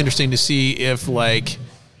will be interesting to see if like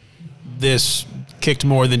this kicked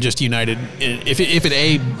more than just United. If it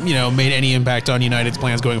A, made any impact on United's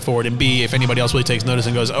plans going forward, and B, if anybody else really takes notice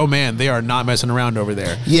and goes, oh man, they are not messing around over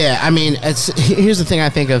there. Yeah, I mean, here's the thing I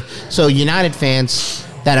think of. So United fans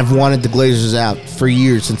that have wanted the Glazers out for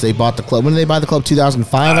years since they bought the club. When did they buy the club?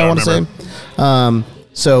 2005, I want to say.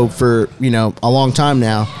 So for a long time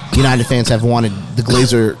now, United fans have wanted the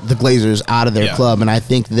Glazers out of their club, and I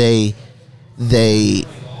think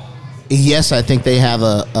yes, I think they have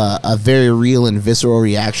a very real and visceral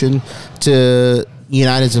reaction to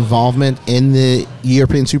United's involvement in the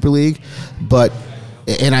European Super League,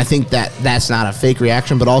 and I think that's not a fake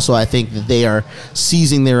reaction, but also I think that they are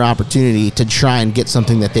seizing their opportunity to try and get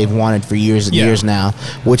something that they've wanted for years and years now,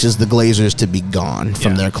 which is the Glazers to be gone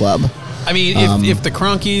from their club. I mean, if the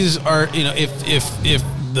Kroenkes are, if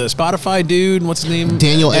the Spotify dude, what's his name?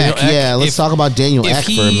 Daniel Ek. Yeah, let's talk about Daniel Ek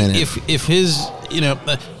for a minute. If his,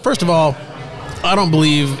 first of all, I don't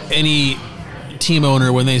believe any team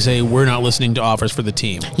owner when they say we're not listening to offers for the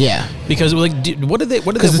team. Yeah, because like, what did they?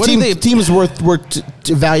 Because the team is worth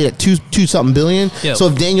valued at two something billion. Yeah. So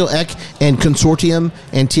if Daniel Ek and consortium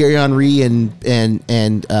and Thierry Henry and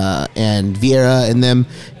Vieira and them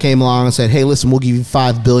came along and said, "Hey, listen, we'll give you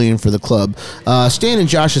 $5 billion for the club," Stan and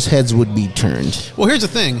Josh's heads would be turned. Well, here's the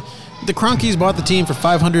thing: the Kroenkes bought the team for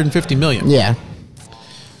 $550 million. Yeah.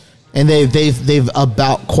 And they've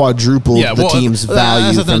about quadrupled the team's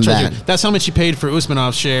value from that. That's how much he paid for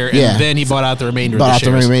Usmanov's share, and then he bought out the remainder of the shares. Bought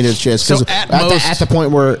out the remainder of the shares. So at the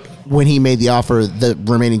point when he made the offer, the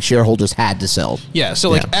remaining shareholders had to sell. Yeah,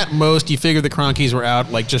 so at most, you figure the Kroenkes were out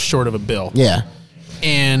like just short of $1 billion. Yeah.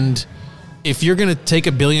 And if you're going to take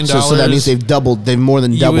 $1 billion, so that means they've more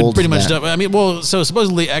than doubled. You would pretty much double. I mean, well, so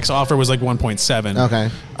supposedly X offer was like 1.7. Okay.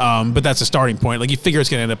 But that's a starting point. Like you figure it's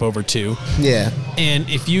going to end up over 2. Yeah. And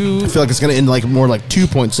if you, I feel like it's going to end like more like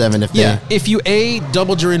 2.7 if if you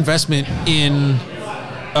doubled your investment in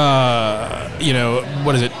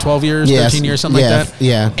what is it, 12 years, Yes. 13 years, something Yeah, like that.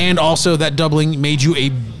 yeah. And also that doubling made you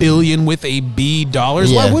 $1 billion with a B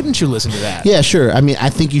dollars. Yeah. Why wouldn't you listen to that? Yeah, sure. I mean, I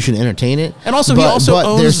think you should entertain it. And also, he also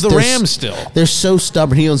owns the Rams still. They're so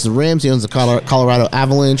stubborn. He owns the Rams. He owns the Colorado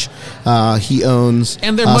Avalanche. He owns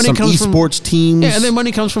And their money some comes from esports teams. Yeah, and their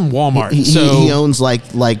money comes from Walmart. He owns like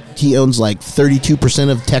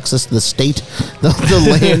 32% of Texas, the state,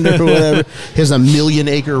 the land or whatever. He has a 1 million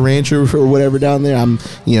acre ranch or whatever down there. I'm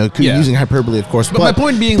using hyperbole, of course. But my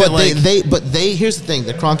point being but that, they here's the thing: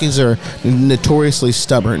 the Cronkies are notoriously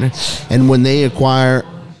stubborn, and when they acquire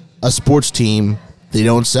a sports team, they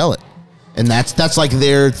don't sell it. And that's like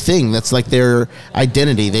their thing. That's like their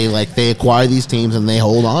identity. They acquire these teams and they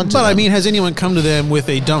hold on to them. But I mean, has anyone come to them with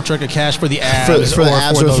a dump truck of cash for the Avs for the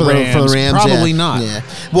Avs or for the Rams? Probably yeah. not. Yeah.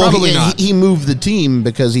 Well, Probably not. He moved the team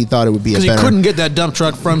because he thought it would be because he couldn't get that dump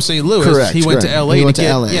truck from St. Louis. Correct. He went to LA. He went to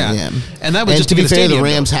get, LA. Yeah. And that was and just to be get a fair, the stadium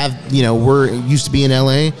Rams built. used to be in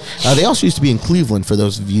LA. They also used to be in Cleveland. For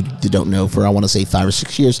those of you who don't know, for I want to say 5 or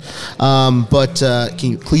 6 years.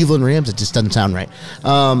 Cleveland Rams? It just doesn't sound right.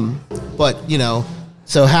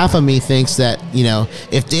 So half of me thinks that,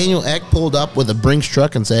 if Daniel Ek pulled up with a Brinks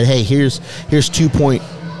truck and said, hey, here's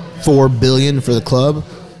 $2.4 billion for the club,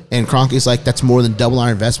 and Kroenke's like, that's more than double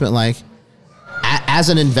our investment. Like, as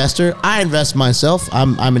an investor, I invest myself.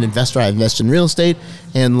 I'm an investor. I invest in real estate,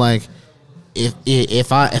 and like,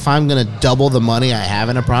 if I'm gonna double the money I have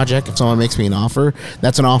in a project, if someone makes me an offer,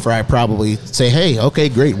 that's an offer I probably say, hey, okay,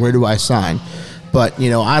 great, where do I sign? But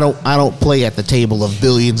I don't play at the table of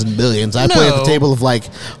billions and billions. I play at the table of like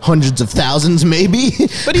hundreds of thousands, maybe.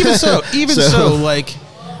 But even so, like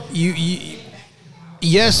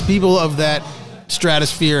yes, people of that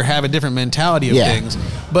stratosphere have a different mentality of things,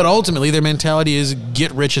 but ultimately their mentality is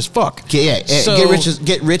get rich as fuck. Get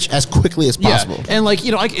rich as quickly as possible. Yeah. And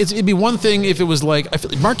it'd be one thing if it was like, I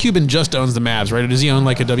feel like Mark Cuban just owns the Mavs, right? Or does he own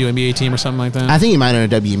like a WNBA team or something like that? I think he might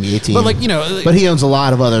own a WNBA team, but he owns a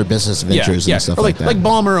lot of other business ventures and stuff like that. Like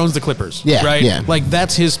Ballmer owns the Clippers, right? Yeah. Like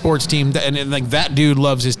that's his sports team, and like that dude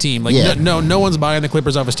loves his team. Like no one's buying the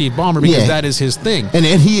Clippers off of Steve Ballmer because that is his thing. And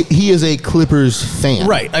he is a Clippers fan,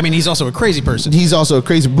 right? I mean, he's also a crazy person. He's also a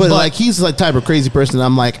crazy, but like he's the type of crazy person.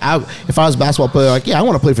 I'm like, if I was a basketball player, like, I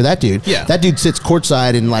want to play for that dude. Yeah, that dude sits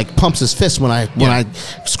courtside and like pumps his fist when I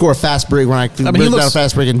score a fast break, when I bring down a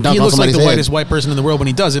fast break and dunk on somebody's head. He looks like the whitest white person in the world when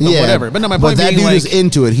he does it, but whatever. But no, my point that being, dude is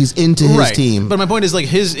into it. He's into his team. But my point is, like,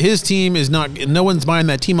 his team is not. No one's buying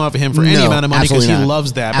that team off of him for any amount of money because he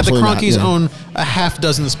loves that. But the Kroenkes own a half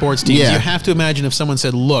dozen sports teams. You have to imagine if someone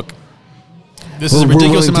said, "Look, this is a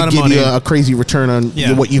ridiculous amount of money. Give you a crazy return on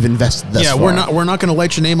what you've invested thus far. We're not going to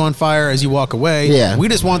light your name on fire as you walk away. Yeah. We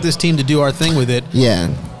just want this team to do our thing with it. Yeah.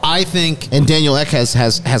 I think, and Daniel Ek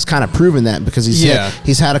has kind of proven that because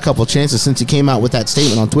he's had a couple chances since he came out with that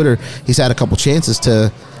statement on Twitter. He's had a couple chances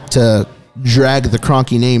to drag the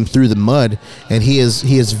Kroenke name through the mud, and he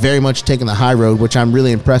is very much taken the high road, which I'm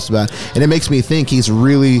really impressed about. And it makes me think he's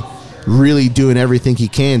really doing everything he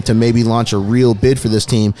can to maybe launch a real bid for this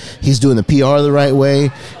team. He's doing the PR the right way.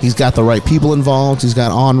 He's got the right people involved. He's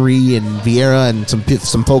got Henri and Vieira and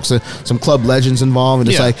some folks, some club legends involved. And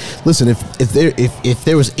it's like, listen, if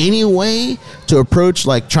there was any way to approach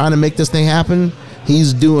like trying to make this thing happen,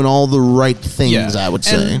 he's doing all the right things. I would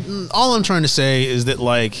say. And all I'm trying to say is that,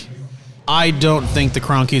 like, I don't think the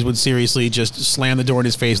Kroenkes would seriously just slam the door in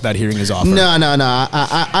his face without hearing his offer. No.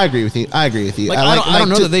 I agree with you. Like, I don't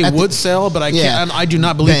know that they would sell, but I do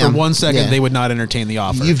not believe for 1 second they would not entertain the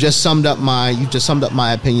offer. You've just summed up my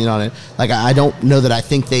opinion on it. Like, I don't know that I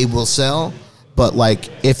think they will sell. But like,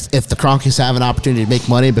 if the Kroenkes have an opportunity to make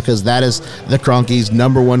money, because that is the Kroenkes'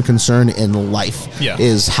 number one concern in life,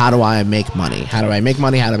 is how do I make money? How do I make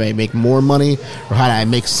money? How do I make more money? Or how do I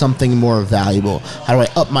make something more valuable? How do I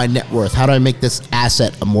up my net worth? How do I make this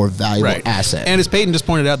asset a more valuable asset? And as Peyton just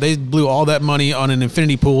pointed out, they blew all that money on an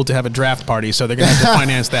infinity pool to have a draft party, so they're going to have to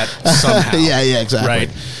finance that somehow. Yeah, exactly. Right.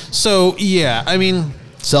 So, I mean,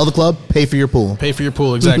 sell the club, pay for your pool. Pay for your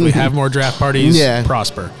pool, exactly. Have more draft parties,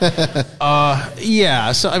 prosper. So,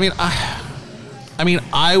 I mean,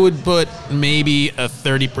 I would put maybe a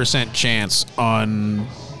 30% chance on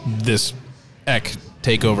this Ek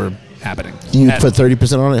takeover happening. You put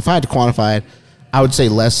 30% on it? If I had to quantify it, I would say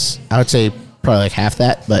less. I would say probably like half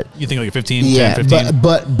that. But you think like a 15, 10, 15?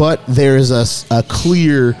 But there is a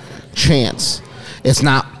clear chance. It's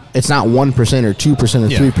not 1% or 2% or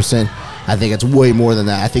 3%. I think it's way more than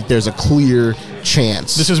that. I think there's a clear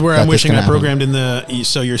chance. This is where I'm wishing I programmed in the.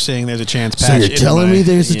 So you're saying there's a chance. So you're telling me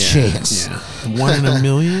there's a chance? Yeah. 1 in a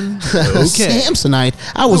million. Okay. Samsonite.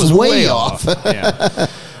 I was way off.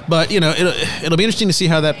 But it'll be interesting to see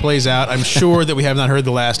how that plays out. I'm sure that we have not heard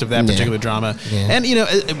the last of that particular drama, and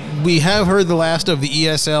we have heard the last of the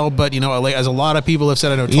ESL. But as a lot of people have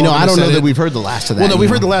said, I don't know that we've heard the last of that. Well, no, we've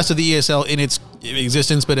heard the last of the ESL in its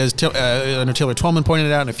existence, but as Taylor Twellman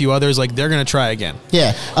pointed out and a few others, like they're going to try again.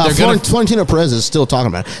 Yeah, Florentino Perez is still talking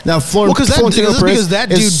about it now. Florentino Perez that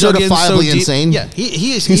dude is certifiably insane. Yeah,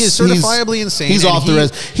 he is certifiably insane. He's off the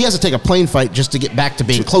res. He has to take a plane fight just to get back to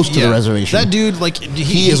being close to the reservation. That dude,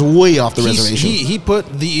 he is way off the reservation. He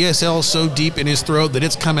put the ESL so deep in his throat that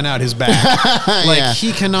it's coming out his back.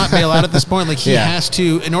 He cannot bail out at this point. Like he has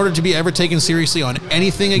to, in order to be ever taken seriously on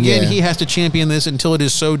anything again, he has to champion this until it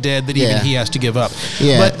is so dead that even he has to give up.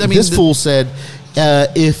 Yeah, but I mean, this fool said,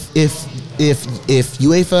 if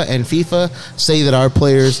UEFA and FIFA say that our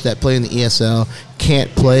players that play in the ESL can't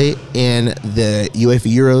play in the UEFA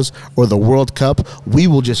Euros or the World Cup, we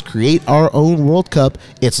will just create our own World Cup.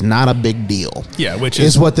 It's not a big deal. Yeah, which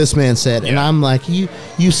is what this man said. And I'm like, you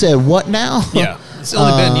said what now? Yeah. It's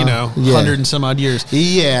only been, 100 and some odd years.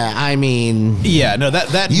 Yeah, I mean... Yeah, no,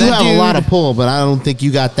 that you that have dude, a lot of pull, but I don't think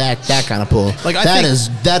you got that kind of pull. Like that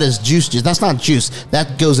is juice. That's not juice.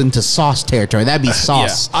 That goes into sauce territory. That'd be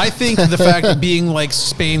sauce. Yeah. I think the fact of being like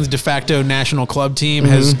Spain's de facto national club team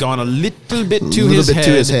has gone a little bit to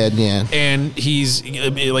his head. Yeah. And he's,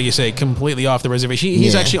 like you say, completely off the reservation.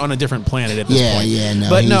 He's actually on a different planet at this point. Yeah, no.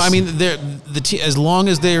 But no, I mean, as long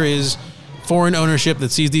as there is foreign ownership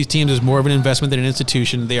that sees these teams as more of an investment than an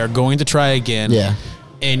institution, they are going to try again. Yeah.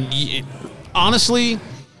 And honestly,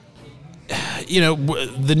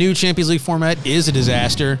 the new Champions League format is a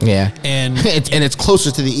disaster. Yeah. And it's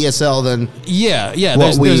closer to the ESL than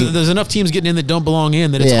there's enough teams getting in that don't belong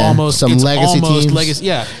in that it's almost some legacy teams. Legacy,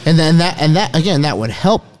 yeah. And that again, that would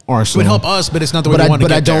help Arsenal. It would help us, but it's not the way we want to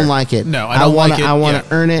get there. But I don't like it. No, I want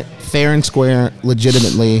to earn it fair and square,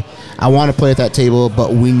 legitimately. I want to play at that table,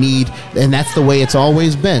 but we need, and that's the way it's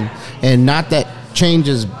always been. And not that change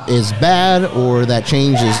is bad or that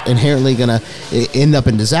change is inherently going to end up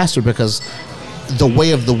in disaster, because the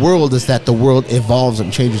way of the world is that the world evolves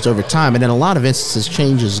and changes over time. And in a lot of instances,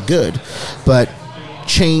 change is good, but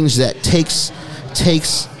change that takes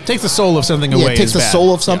the soul of something away. Takes the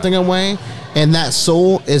soul of something away, and that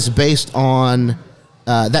soul is based on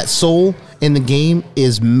that soul in the game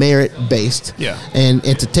is merit based. Yeah, and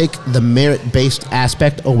to take the merit based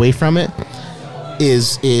aspect away from it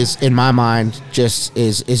is in my mind just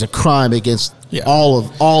is a crime against all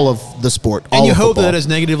of the sport. And you hope football. that as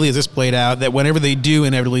negatively as this played out, that whenever they do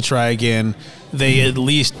inevitably try again, they at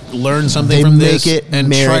least learn something from this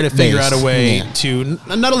and try to figure out a way to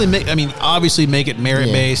not only obviously make it merit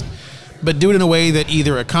based, but do it in a way that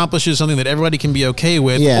either accomplishes something that everybody can be okay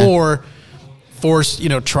with, or force,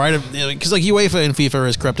 try to, because like UEFA and FIFA are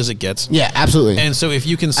as corrupt as it gets. Yeah, absolutely. And so if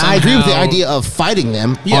you can somehow... I agree with the idea of fighting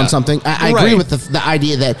them on something. I agree with the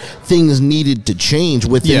idea that things needed to change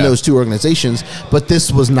within those two organizations, but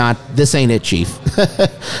this ain't it, Chief.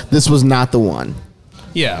 This was not the one.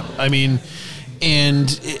 Yeah, I mean, and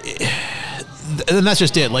that's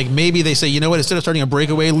just it. Like, maybe they say, you know what, instead of starting a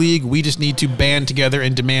breakaway league, we just need to band together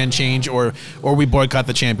and demand change, or we boycott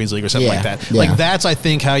the Champions League or something like that. Like, that's, I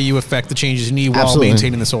think, how you affect the changes you need while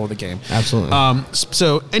maintaining the soul of the game. Absolutely.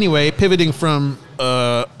 So anyway, pivoting from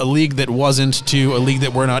a league that wasn't to a league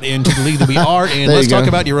that we're not in to the league that we are in, let's talk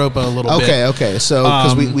about Europa a little bit. Okay. So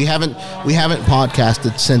because we haven't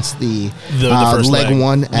podcasted since the first leg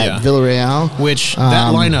one at Villarreal, which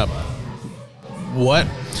that lineup, what?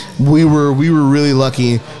 We were really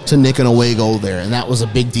lucky to nick an away goal there, and that was a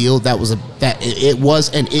big deal. It was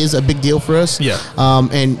and is a big deal for us. Yeah.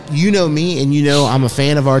 And you know me, and I'm a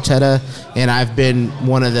fan of Arteta, and I've been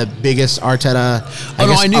one of the biggest Arteta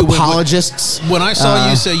apologists. When I saw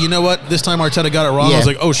you say, you know what, this time Arteta got it wrong, I was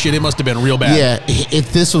like, oh shit, it must have been real bad. Yeah,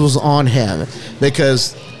 this was on him,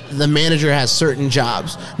 because the manager has certain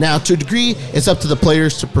jobs. Now, to a degree, it's up to the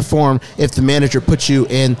players to perform if the manager puts you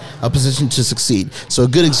in a position to succeed. So a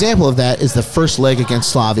good example of that is the first leg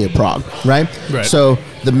against Slavia Prague, right? So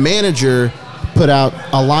the manager put out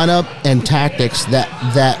a lineup and tactics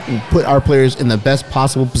that put our players in the best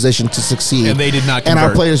possible position to succeed. And they did not convert. And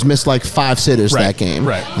our players missed like 5 sitters that game.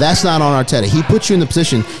 Right. That's not on Arteta. He puts you in the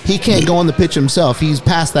position. He can't go on the pitch himself. He's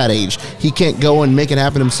past that age. He can't go and make it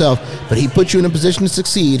happen himself. But he puts you in a position to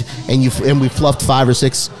succeed, and we fluffed 5 or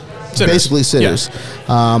 6 sitters. Basically sitters.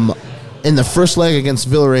 Yeah. In the first leg against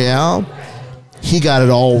Villarreal, he got it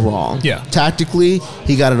all wrong. Yeah. Tactically,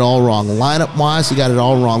 he got it all wrong. Lineup-wise, he got it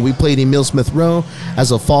all wrong. We played Emile Smith-Rowe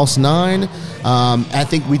as a false 9. I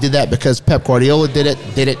think we did that because Pep Guardiola did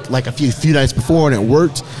it like a few nights before, and it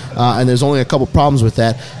worked. And there's only a couple problems with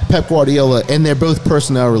that. Pep Guardiola, and they're both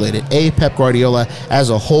personnel related. Pep Guardiola as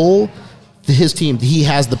a whole, his team, he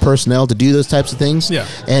has the personnel to do those types of things. Yeah.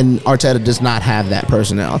 And Arteta does not have that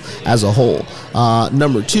personnel as a whole.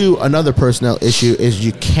 Number 2, another personnel issue is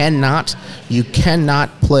you cannot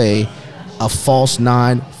play a false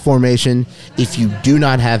 9 formation if you do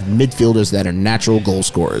not have midfielders that are natural goal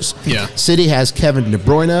scorers. Yeah. City has Kevin De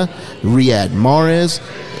Bruyne, Riyad Mahrez,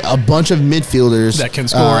 a bunch of midfielders that can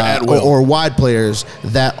score at will, or wide players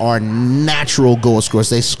that are natural goal scorers.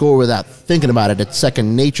 They score without thinking about it. It's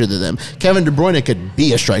second nature to them. Kevin De Bruyne could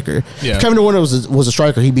be a striker. Yeah. If Kevin De Bruyne was a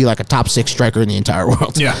striker, he'd be like a top 6 striker in the entire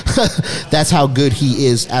world. Yeah. That's how good he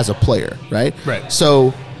is as a player, right? Right.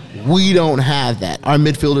 So we don't have that. Our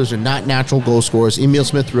midfielders are not natural goal scorers. Emile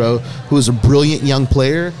Smith-Rowe, who is a brilliant young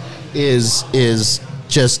player, is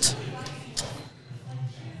just...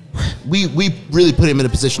 We really put him in a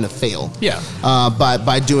position to fail. Yeah.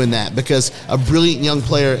 By doing that, because a brilliant young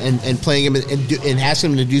player and playing him and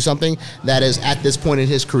asking him to do something that is at this point in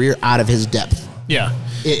his career out of his depth. Yeah.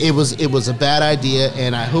 It was a bad idea,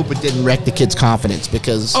 and I hope it didn't wreck the kid's confidence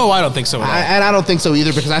because. Oh, I don't think so at all. And I don't think so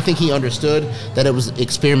either, because I think he understood that it was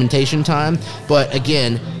experimentation time. But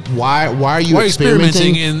again, why are you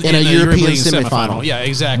experimenting in a European semifinal? Yeah,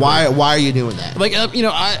 exactly. Why are you doing that? Like,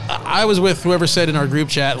 I was with whoever said in our group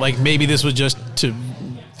chat, like, maybe this was just to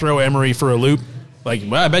throw Emery for a loop. Like,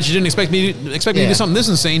 well, I bet you didn't expect me to do something this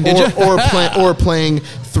insane, did you? or playing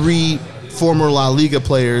 3 former La Liga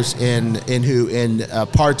players in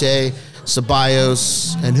Partey,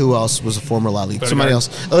 Ceballos, and who else was a former La Liga? Odegaard. Somebody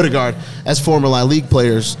else. Odegaard as former La Liga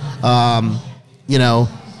players.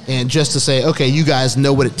 And just to say, okay, you guys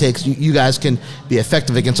know what it takes. You guys can be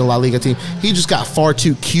effective against a La Liga team. He just got far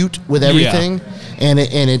too cute with everything, and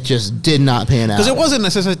it just did not pan out. Because it wasn't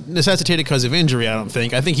necessitated because of injury, I don't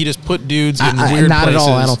think. I think he just put dudes in weird not places. At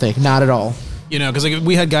all, I don't think. Not at all. You know, because like,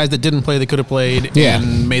 we had guys that didn't play, they could have played,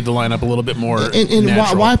 and made the lineup a little bit more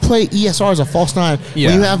natural. Why play ESR as a false 9 when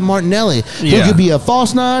you have Martinelli? He Yeah. could be a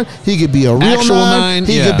false 9. He could be a real Actual 9. 9,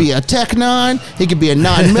 He could be a tech 9. He could be a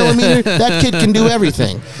 9mm. That kid can do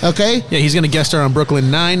everything. Okay. Yeah, he's going to guest star on Brooklyn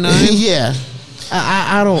Nine-Nine. Yeah.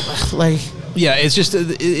 I don't like. Yeah, it's just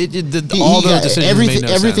all those decisions everything. made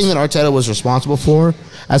no Everything sense. that Arteta was responsible for,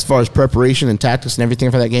 as far as preparation and tactics and everything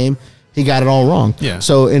for that game, he got it all wrong. Yeah.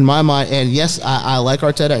 So in my mind, and yes, I like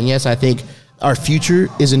Arteta, and yes, I think our future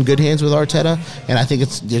is in good hands with Arteta, and I think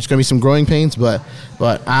there's going to be some growing pains, but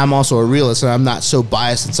I'm also a realist, and I'm not so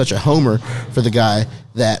biased and such a homer for the guy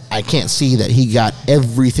that I can't see that he got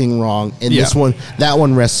everything wrong. And that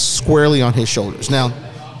one rests squarely on his shoulders. Now,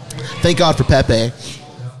 thank God for Pepe.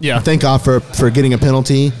 Yeah. Thank God for getting a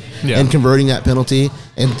penalty and converting that penalty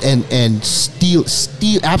and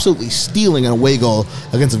absolutely stealing an away goal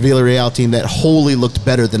against a Villarreal team that wholly looked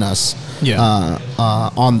better than us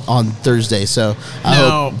on Thursday. So I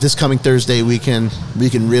hope this coming Thursday we can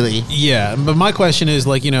really. Yeah, but my question is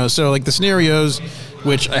so the scenarios,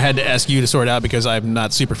 which I had to ask you to sort out because I'm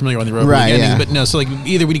not super familiar on the Europa League endings, but no, so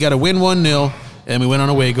either we got to win 1-0 and we win on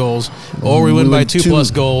away goals, or we win by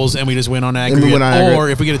 2+ goals and we just win on aggregate, or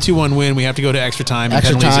if we get a 2-1 win, we have to go to extra time and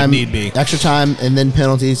penalties if need be. Extra time and then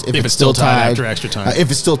penalties if it's still tied after extra time. If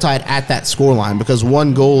it's still tied at that scoreline, because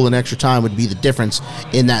 1 goal in extra time would be the difference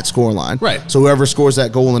in that scoreline. Right. So whoever scores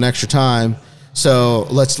that goal in extra time. So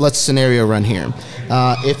let's scenario run here.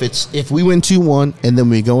 If we win 2-1 and then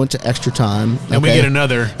we go into extra time and we get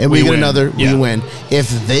another, we win. If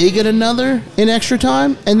they get another in extra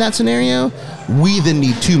time in that scenario, we then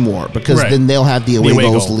need 2 more because then they'll have the away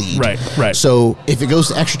goals lead. Right. So if it goes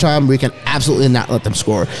to extra time, we can absolutely not let them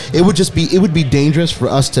score. It would be dangerous for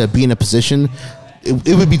us to be in a position.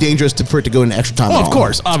 It would be dangerous for it to go into extra time. Of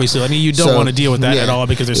course, obviously. I mean, you don't want to deal with that at all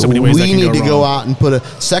because there's so many ways that can go wrong. We need to go out and put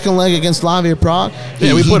a second leg against Slavia Prague. He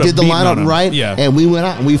did the lineup right, and we went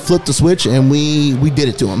out and we flipped the switch and we did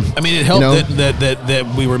it to him. I mean, it helped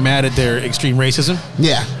that we were mad at their extreme racism.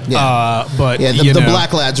 Yeah. But the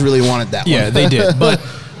black lads really wanted that one. Yeah, they did.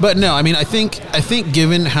 But no, I mean, I think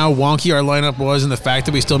given how wonky our lineup was and the fact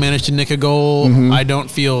that we still managed to nick a goal, I don't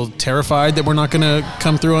feel terrified that we're not going to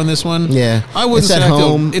come through on this one. Yeah, I wouldn't say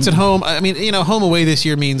home. It's at home. I mean, home away this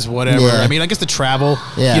year means whatever. Yeah. I mean, I guess the travel.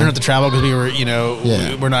 Yeah. You don't have to travel because we were,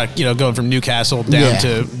 we're not, going from Newcastle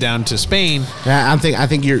down to Spain. I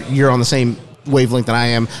think you're on the same wavelength that I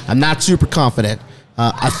am. I'm not super confident.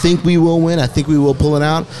 I think we will win. I think we will pull it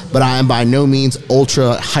out. But I am by no means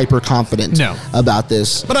ultra hyper confident about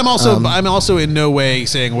this. But I'm also in no way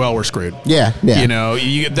saying, well, we're screwed. Yeah. You know,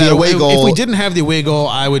 the away goal. If we didn't have the away goal,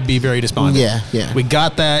 I would be very despondent. Yeah. We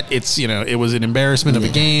got that. It's, you know, it was an embarrassment of a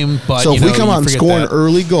game. But so if we come out and score an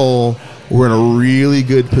early goal, we're in a really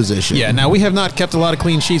good position. Yeah. Now we have not kept a lot of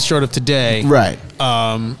clean sheets short of today. Right.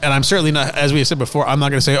 And I'm certainly not, as we have said before, I'm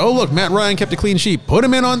not going to say, oh, look, Matt Ryan kept a clean sheet. Put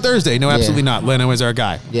him in on Thursday. No, absolutely not. Leno is our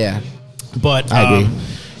guy. Yeah. But I agree.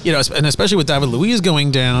 You know, and especially with David Luiz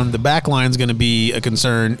going down, the back line's going to be a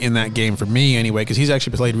concern in that game for me anyway, because he's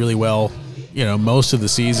actually played really well, you know, most of the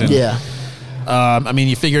season. Yeah. I mean,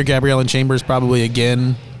 you figure Gabriel and Chambers probably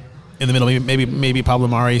again in the middle. Maybe Pablo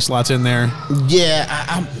Mari slots in there.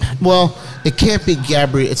 Yeah. Well, it can't be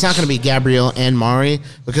Gabriel. It's not going to be Gabriel and Mari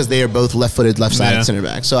because they are both left-footed, left-sided center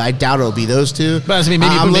back. So I doubt it'll be those two. But I mean,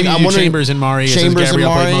 maybe Chambers and Mari. Chambers and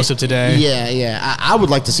Gabriel played most of today. Yeah. I would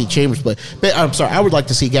like to see Chambers play. But I'm sorry, I would like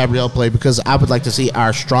to see Gabriel play because I would like to see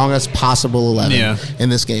our strongest possible 11 in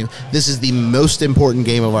this game. This is the most important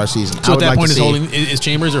game of our season. So at that point, is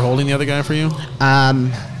Chambers or holding the other guy for you?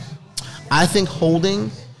 I think holding.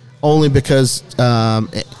 Only because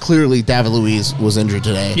clearly David Luiz was injured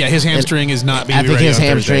today. Yeah, his hamstring is not being ready. I think his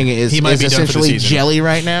hamstring is be essentially jelly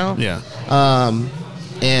right now. Yeah.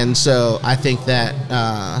 And so I think that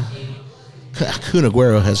Kun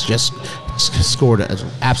Aguero has just scored an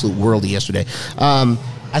absolute worldie yesterday.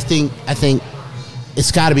 I think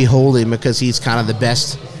it's got to be holding because he's kind of the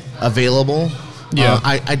best available. Yeah,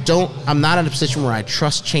 I'm not in a position where I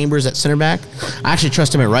trust Chambers at center back. I actually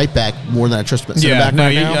trust him at right back more than I trust him at center back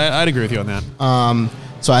right now. I'd agree with you on that.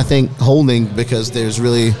 So I think holding because there's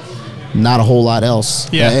really not a whole lot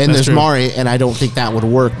else. Yeah, and there's true. Mari, and I don't think that would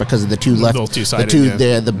work because of the two left.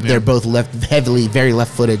 They're both very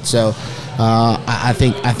left-footed. So I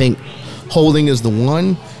think holding is the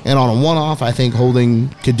one. And on a one-off, I think holding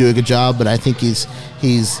could do a good job. But I think it's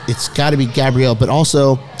got to be Gabriel, but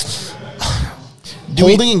also.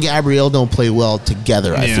 Holding and Gabriel don't play well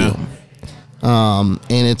together, I feel. And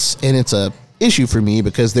it's a issue for me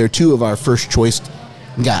because they're two of our first choice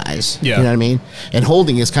guys. Yeah. You know what I mean? And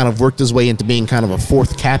Holding has kind of worked his way into being kind of a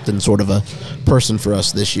fourth captain sort of a person for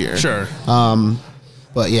us this year. Sure.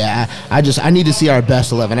 But yeah, I need to see our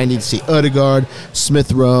best 11. I need to see Odegaard,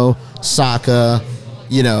 Smith Rowe, Saka,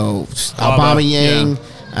 Aubameyang. Yeah.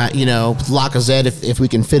 Lacazette, if we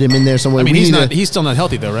can fit him in there somewhere. I mean, he's still not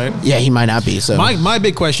healthy though, right? Yeah, he might not be. So my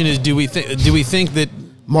big question is, do we think that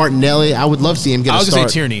Martinelli? I would love to see him get a start. I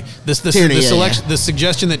was going to say Tierney. The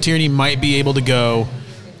suggestion that Tierney might be able to go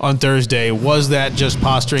on Thursday, was that just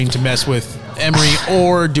posturing to mess with Emery,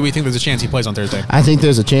 or do we think there's a chance he plays on Thursday? I think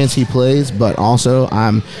there's a chance he plays, but also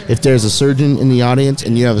if there's a surgeon in the audience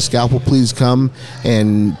and you have a scalpel, please come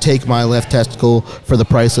and take my left testicle for the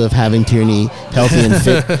price of having Tierney healthy and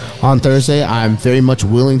fit on Thursday. I'm very much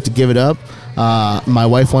willing to give it up. My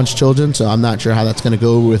wife wants children, so I'm not sure how that's going to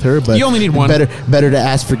go with her. But you only need one. Better to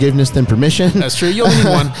ask forgiveness than permission. That's true. You only need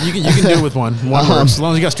one. You can do it with one. One works, as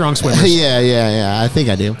long as you got strong swimmers. Yeah. I think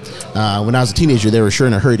I do. When I was a teenager, they were sure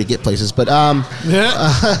in a hurry to get places. But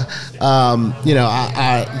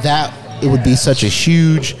it would be such a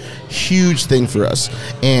huge thing for us,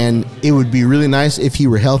 and it would be really nice if he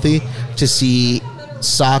were healthy to see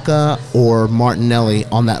Saka or Martinelli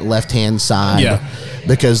on that left-hand side. Yeah.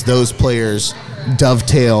 Because those players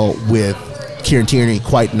dovetail with Kieran Tierney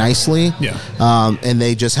quite nicely. Yeah. And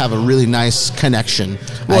they just have a really nice connection.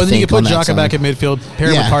 Well, then you can put Xhaka back at midfield, pair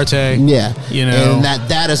him with Partey. Yeah. And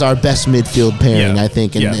that is our best midfield pairing, I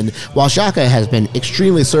think. And while Xhaka has been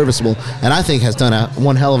extremely serviceable, and I think has done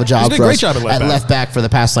one hell of a job for us at left back for the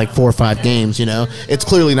past 4 or 5 games, it's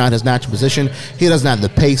clearly not his natural position. He doesn't have the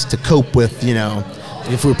pace to cope with,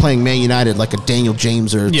 if we were playing Man United, like a Daniel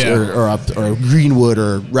James or a Greenwood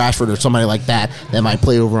or Rashford or somebody like that might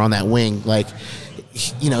play over on that wing.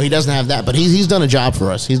 He doesn't have that, but he's done a job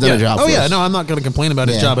for us. He's done a job for us. No, I'm not going to complain about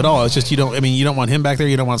his job at all. It's just you don't want him back there.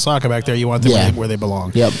 You don't want Saka back there. You want them where they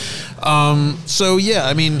belong. Yep. I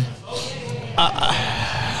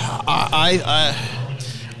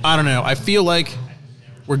don't know. I feel like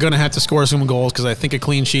we're going to have to score some goals because I think a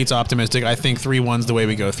clean sheet's optimistic. I think 3-1's the way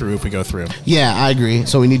we go through if we go through. Yeah, I agree.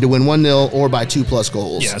 So we need to win 1-0 or by 2+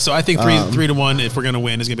 goals. Yeah, so I think 3-1 if we're going to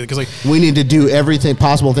win is going to be because we need to do everything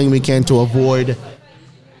possible thing we can to avoid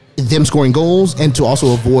them scoring goals and to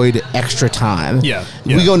also avoid extra time. Yeah.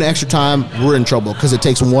 If we go into extra time, we're in trouble because it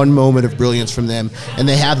takes one moment of brilliance from them, and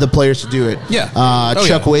they have the players to do it. Yeah.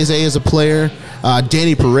 Chukwueze is a player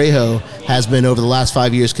Danny Parejo has been over the last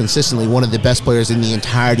 5 years consistently one of the best players in the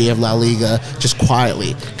entirety of La Liga, just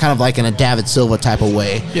quietly, kind of like in a David Silva type of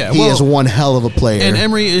way. Yeah, he is one hell of a player. And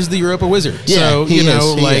Emery is the Europa wizard. Yeah, so, he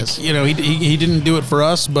is. He didn't do it for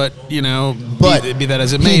us, but, be that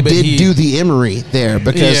as it may. He but did do the Emery there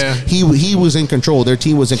because he was in control. Their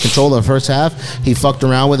team was in control of the first half. He fucked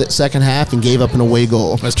around with it second half and gave up an away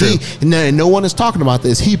goal. That's true. No one is talking about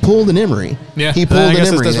this. He pulled an Emery. Yeah, he pulled an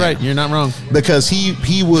Emery. That's right. You're not wrong. Because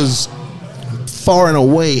he was far and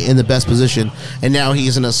away in the best position, and now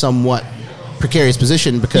he's in a somewhat precarious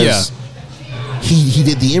position because he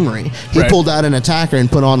did the Emery. He pulled out an attacker and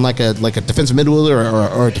put on like a defensive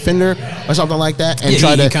midfielder or a defender or something like that, and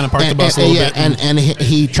tried to kind of parked the bus a little bit. And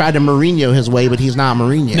he tried to Mourinho his way, but he's not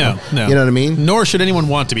Mourinho. No. You know what I mean? Nor should anyone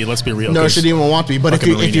want to be. Let's be real. Nor should anyone want to be. But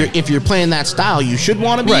if you're playing that style, you should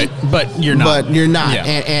want to be. Right, but you're not. But you're not. Yeah.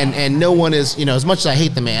 And no one is. As much as I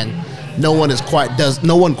hate the man, no one quite does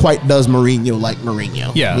Mourinho like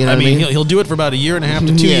Mourinho. Yeah, you know I mean, what he'll do it for about a year and a half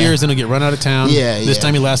to 2 years, then he'll get run out of town. This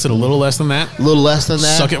time he lasted a little less than that. A little less than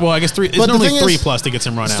that. Suck it. Well, I guess 3. It's But the normally thing 3 is, plus that gets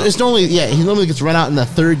him run out. It's normally he normally gets run out in the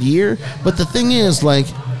third year. But the thing is,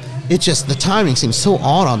 it's just the timing seems so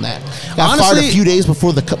odd on that. Got fired a few days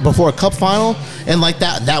before a cup final, and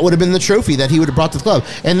that would have been the trophy that he would have brought to the club.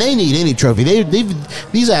 And they need any trophy.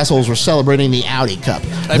 These assholes were celebrating the Audi Cup.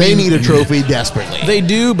 They need a trophy desperately. They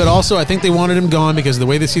do, but also I think they wanted him gone because the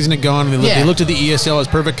way the season had gone, they looked at the ESL as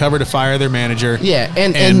perfect cover to fire their manager. Yeah,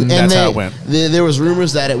 and that's how it went. There was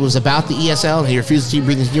rumors that it was about the ESL, and he refused to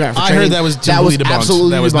bring the team out for I training. heard that was debunked.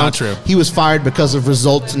 Absolutely that was debunked. not true. He was fired because of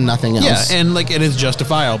results and nothing else. Yeah, and it is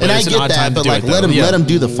justifiable. And it's I an get odd that, time but to do it, let him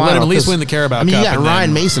do the final. Let him at least win the Carabao Cup. You got and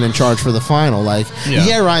Ryan then, Mason in charge for the final.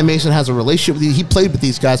 Ryan Mason has a relationship with he played with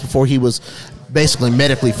these guys before he was basically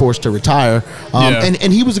medically forced to retire.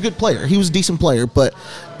 And he was a good player. He was a decent player, but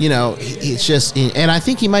it's just, and I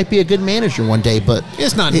think he might be a good manager one day, but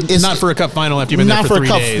it's not for a cup final after you've been there for 3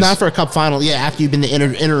 days. Not for a cup final, after you've been the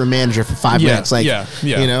interim manager for 5 minutes.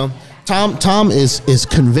 Tom is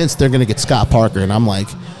convinced they're going to get Scott Parker, and I'm like,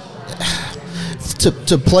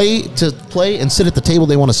 to play and sit at the table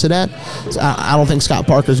they want to sit at, I don't think Scott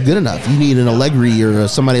Parker's good enough. You need an Allegri or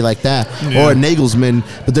somebody like that, or a Nagelsmann,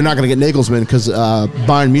 but they're not going to get Nagelsmann because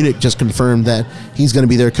Bayern Munich just confirmed that he's going to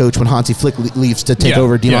be their coach when Hansi Flick leaves to take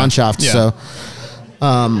over Die Mannschaft. So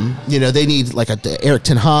they need like a Eric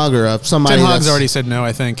Ten Hag or somebody. Ten Hag's already said no,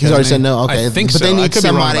 I think. He's already said no. Okay, I think but so. they need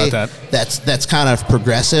somebody that. that's kind of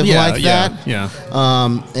progressive like that. Yeah.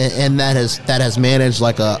 And that has managed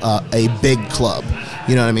like a big club.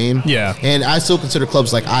 You know what I mean? Yeah. And I still consider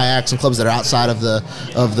clubs like Ajax and clubs that are outside of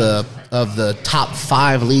the top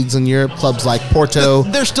 5 leagues in Europe, clubs like Porto.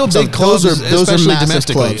 They're still big clubs, those are massive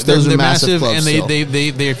domestically. Clubs. They're massive clubs, and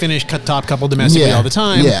they finish top couple domestically all the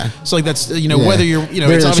time. Yeah. So that's whether you're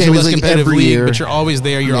it's obviously a less competitive league, but you're always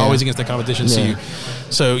there. You're always against the competition.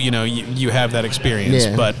 So you have that experience.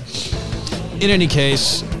 Yeah. But in any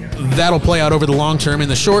case, that'll play out over the long term. In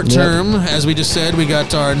the short term, as we just said, we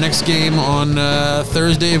got our next game on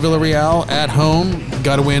Thursday, Villarreal at home.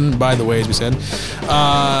 Got to win, by the way, as we said.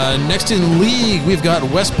 Next in league, we've got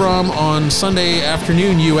West Brom on Sunday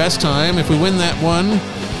afternoon U.S. time. If we win that one,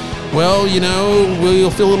 well,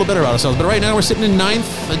 we'll feel a little better about ourselves. But right now, we're sitting in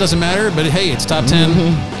 9th. It doesn't matter, but hey, it's top 10,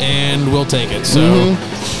 and we'll take it. So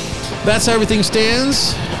that's how everything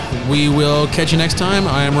stands. We will catch you next time.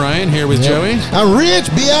 I am Ryan, here with Joey. I'm Rich,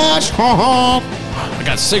 biatch. I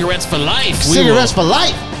got cigarettes for life. Cigarettes for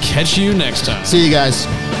life. Catch you next time. See you guys.